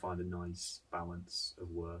that's just to find a nice balance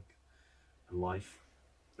of work and life,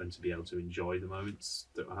 and to be able to enjoy the moments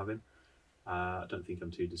that we're having. I don't think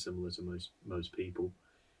I'm too dissimilar to most people.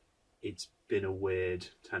 It's been a weird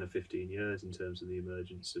 10 or 15 years in terms of the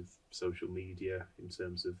emergence of social media, in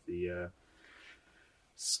terms of the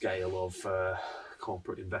scale of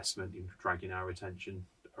corporate investment in dragging our attention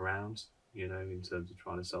around, in terms of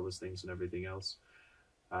trying to sell us things and everything else.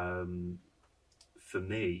 For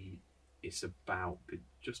me, it's about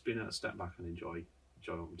just being able to step back and enjoy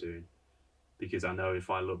what I'm doing. Because I know if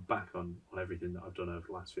I look back on everything that I've done over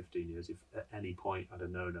the last 15 years, if at any point I'd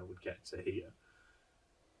have known I would get to here,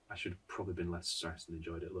 I should have probably been less stressed and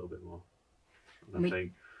enjoyed it a little bit more. And I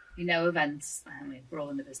think, events, we're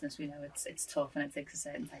all in the business, we know it's tough, and it takes a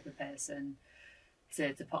certain type of person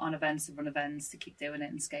to put on events, to run events, to keep doing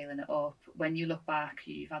it and scaling it up. When you look back,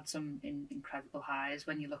 you've had some incredible highs.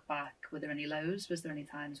 When you look back, were there any lows? Was there any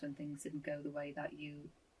times when things didn't go the way that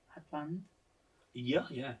you had planned? Yeah.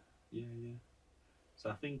 So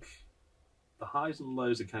I think the highs and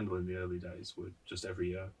lows of Kendal in the early days were just every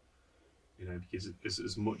year. Because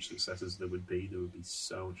as much success as there would be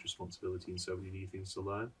so much responsibility and so many new things to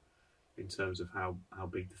learn in terms of how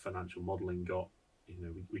big the financial modelling got.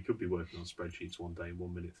 We could be working on spreadsheets one day and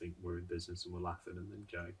 1 minute think we're in business and we're laughing, and then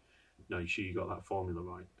go, no, you sure you got that formula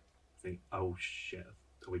right? Think, oh shit,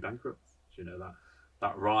 are we bankrupt?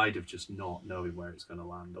 That ride of just not knowing where it's going to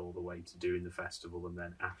land all the way to doing the festival, and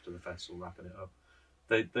then after the festival wrapping it up.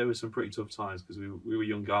 There were some pretty tough times because we were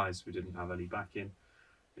young guys. We didn't have any backing.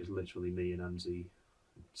 It was literally me and Anzi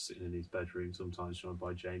sitting in his bedroom, sometimes trying to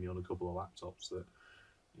buy Jamie on a couple of laptops.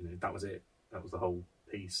 That was it. That was the whole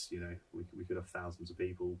piece. We could have thousands of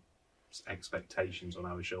people, expectations on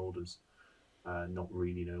our shoulders, not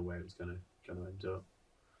really know where it was going to end up.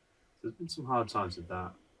 There's been some hard times with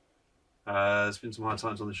that. There's been some hard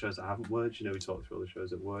times on the shows that haven't worked. We talked through all the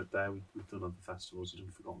shows that worked there. We've done other festivals. We've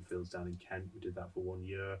done Forgotten Fields down in Kent. We did that for 1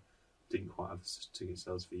 year. Didn't quite have ticket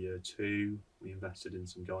sales for year 2. We invested in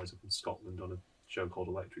some guys up in Scotland on a show called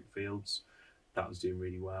Electric Fields. That was doing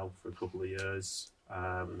really well for a couple of years,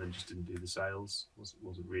 and then just didn't do the sales.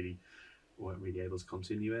 weren't really able to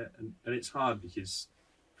continue it. And it's hard because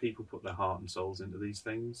people put their heart and souls into these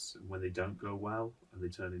things, and when they don't go well and they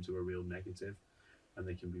turn into a real negative, and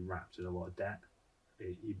they can be wrapped in a lot of debt,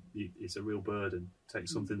 it's a real burden. Take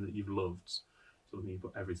something that you've loved, something you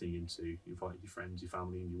put everything into, you invite your friends, your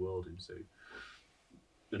family, and your world into,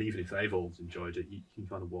 and even if they've all enjoyed it, you can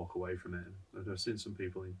kind of walk away from it. And I've seen some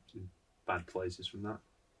people in bad places from that.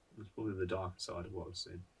 It's probably the darker side of what I've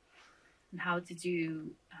seen. And how do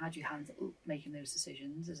you handle making those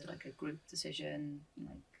decisions? Is it like a group decision?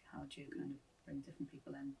 How do you kind of bring different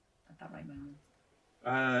people in at that right moment?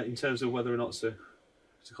 In terms of whether or not to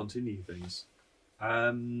continue things,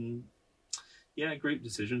 group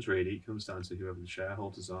decisions really. It comes down to whoever the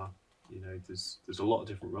shareholders are. There's a lot of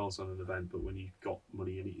different roles on an event, but when you've got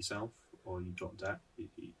money in it yourself or you've got debt,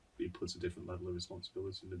 it puts a different level of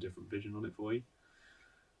responsibility and a different vision on it for you.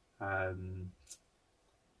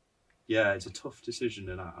 It's a tough decision,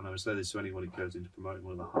 and I would say this to anyone who goes into promoting.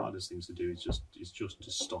 One of the hardest things to do is just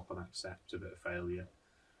to stop and accept a bit of failure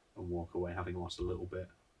and walk away having lost a little bit,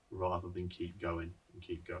 rather than keep going and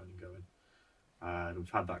keep going and going. And we've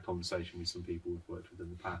had that conversation with some people we've worked with in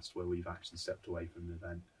the past, where we've actually stepped away from an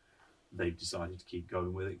event. They've decided to keep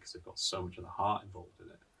going with it because they've got so much of the heart involved in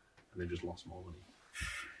it, and they've just lost more money.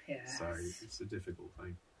 Yes. So it's a difficult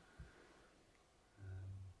thing.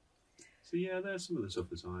 There's some of the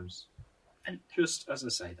tougher times. And just as I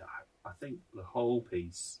say that, I think the whole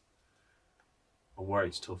piece on where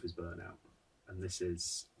it's tough is burnout. And this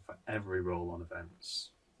is for every role on events.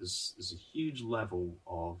 There's a huge level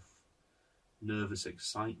of nervous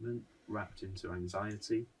excitement wrapped into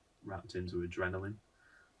anxiety, wrapped into adrenaline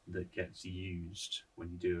that gets used when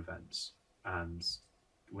you do events. And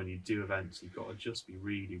when you do events, you've got to just be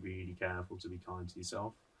really, really careful to be kind to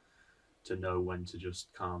yourself, to know when to just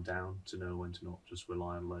calm down, to know when to not just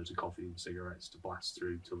rely on loads of coffee and cigarettes to blast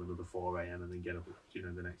through till another 4 a.m. and then get up,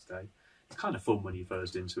 the next day. It's kind of fun when you're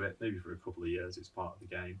first into it. Maybe for a couple of years, it's part of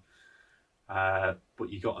the game. But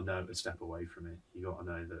you got to know to step away from it. You got to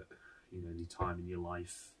know that, the time in your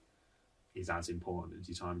life is as important as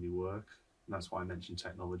your time in your work. And that's why I mentioned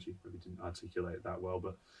technology. Probably didn't articulate it that well,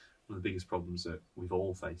 but one of the biggest problems that we've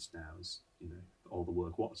all faced now is, all the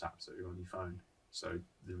work WhatsApps that are on your phone. So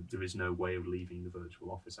there is no way of leaving the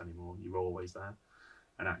virtual office anymore. You're always there,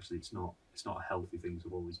 and actually, it's not a healthy thing to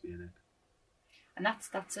always be in it. And that's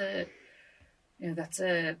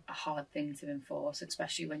a hard thing to enforce,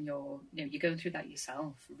 especially when you're going through that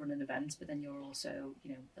yourself, running events, but then you're also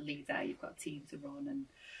a leader. You've got a team to run, and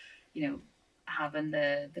having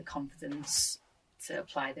the confidence to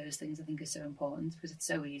apply those things, I think, is so important, because it's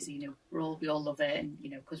so easy. We all love it, and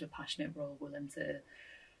because we're passionate, we're all willing to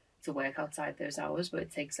work outside those hours. But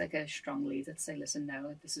it takes like a strong leader to say, listen,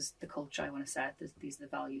 no, this is the culture I want to set. These are the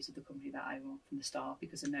values of the company that I want from the start,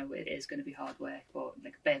 because I know it is going to be hard work, but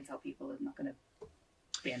like burnt out people are not going to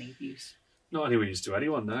be any use. Not any use to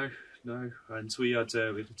anyone, no. And so we had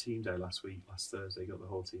a team day last Thursday. Got the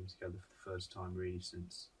whole team together for the first time really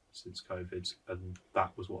since COVID, and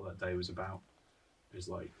that was what that day was about. It's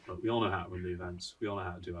like, look, we all know how to run the events. We all know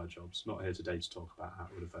how to do our jobs. Not here today to talk about how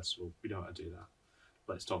to run a festival. We know how to do that.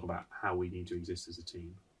 Let's talk about how we need to exist as a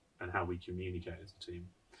team and how we communicate as a team.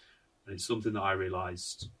 And it's something that I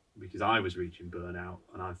realised because I was reaching burnout,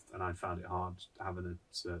 and I found it hard having a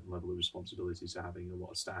certain level of responsibility to having a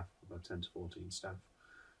lot of staff, about 10 to 14 staff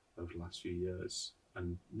over the last few years.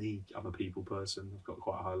 And me, I'm a people person. I've got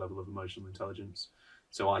quite a high level of emotional intelligence.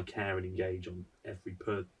 So I care and engage on every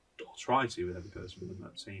or try to with every person within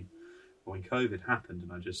that team. But when COVID happened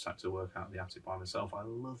and I just had to work out the attic by myself, I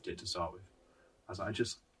loved it to start with. I was like, I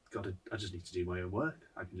just need to do my own work.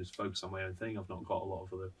 I can just focus on my own thing. I've not got a lot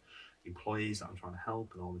of other employees that I'm trying to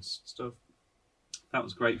help and all this stuff. That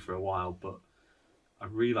was great for a while, but I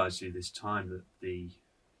realised through this time that the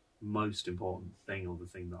most important thing, or the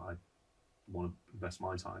thing that I want to invest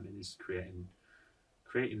my time in, is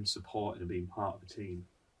creating support and being part of a team,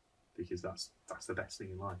 because that's the best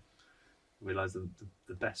thing in life. I realised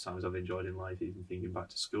the best times I've enjoyed in life, even thinking back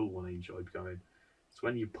to school when I enjoyed going, it's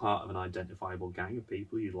when you're part of an identifiable gang of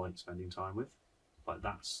people you like spending time with. Like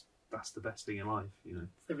that's the best thing in life,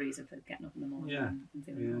 It's the reason for getting up in the morning and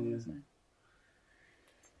doing it all, isn't it?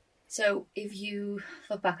 So if you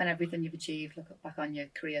look back on everything you've achieved, look back on your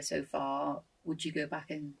career so far, would you go back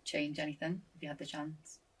and change anything if you had the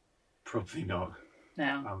chance? Probably not.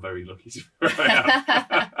 No. I'm very lucky to be where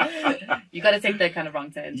I am. You've got to take the kind of wrong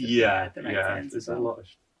turns. The right turns. There's a lot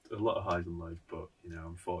of highs and lows, but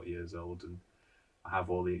I'm 40 years old and I have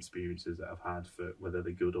all the experiences that I've had, for whether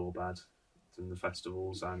they're good or bad, in the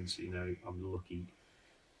festivals. And I'm lucky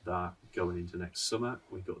that going into next summer,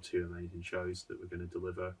 we've got 2 amazing shows that we're going to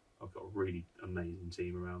deliver. I've got a really amazing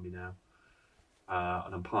team around me now,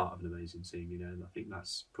 and I'm part of an amazing team. And I think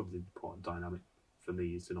that's probably the important dynamic for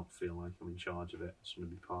me, is to not feel like I'm in charge of it. I just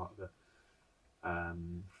want to be part of it.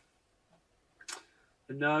 And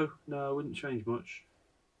no, I wouldn't change much,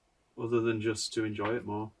 other than just to enjoy it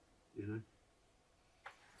more. Good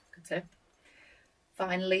tip.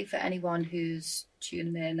 Finally, for anyone who's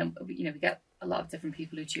tuning in, and we get a lot of different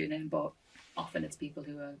people who tune in, but often it's people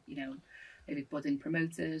who are maybe budding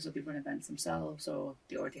promoters, or they run events themselves, or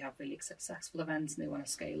they already have really successful events and they want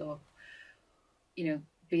to scale up.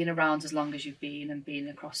 Being around as long as you've been, and being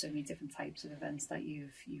across so many different types of events that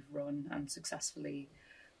you've run and successfully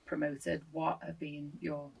promoted, what have been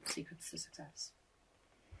your secrets to success?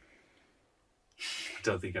 I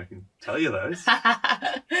don't think I can tell you those.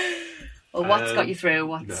 Well, what's got you through?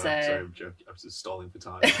 What's no, sorry, I'm joking. I was just stalling for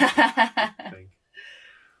time. I think.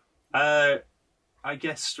 I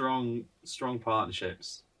guess strong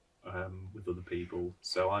partnerships with other people.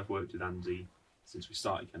 So I've worked with Andy since we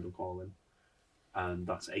started Kendal Calling, and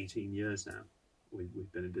that's 18 years now.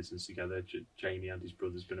 We've been in business together. Jamie, Andy's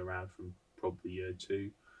brother's been around from probably year 2.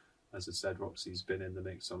 As I said, Roxy's been in the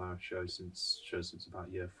mix on our show since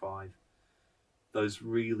about year 5. Those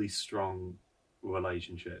really strong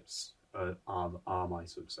relationships are my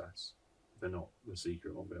success. They're not the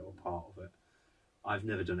secret of it or part of it. I've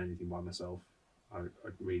never done anything by myself. I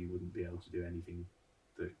really wouldn't be able to do anything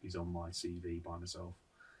that is on my CV by myself.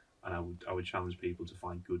 And I would challenge people to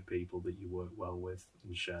find good people that you work well with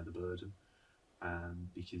and share the burden.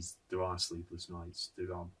 Because there are sleepless nights,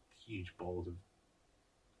 there are huge balls of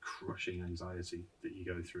crushing anxiety that you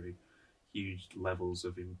go through, huge levels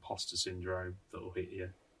of imposter syndrome that will hit you.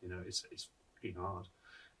 It's fucking hard.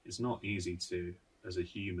 it's not easy to, as a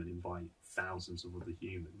human, invite thousands of other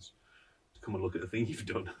humans to come and look at the thing you've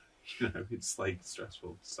done. It's like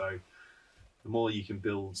stressful. So the more you can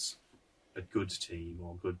build a good team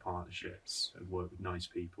or good partnerships and work with nice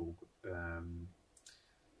people,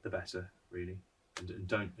 the better, really. And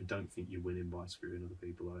don't think you're winning by screwing other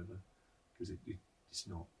people over, because it's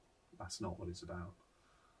not. That's not what it's about.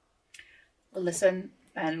 Well, listen,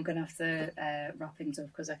 I'm going to have to wrap things up,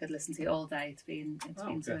 because I could listen to you all day. It's been so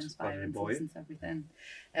inspiring to listen to everything.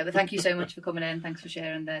 But thank you so much for coming in. Thanks for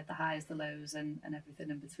sharing the highs, the lows, and everything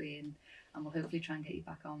in between. And we'll hopefully try and get you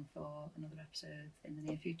back on for another episode in the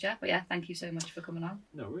near future. But yeah, thank you so much for coming on.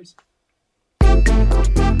 No worries.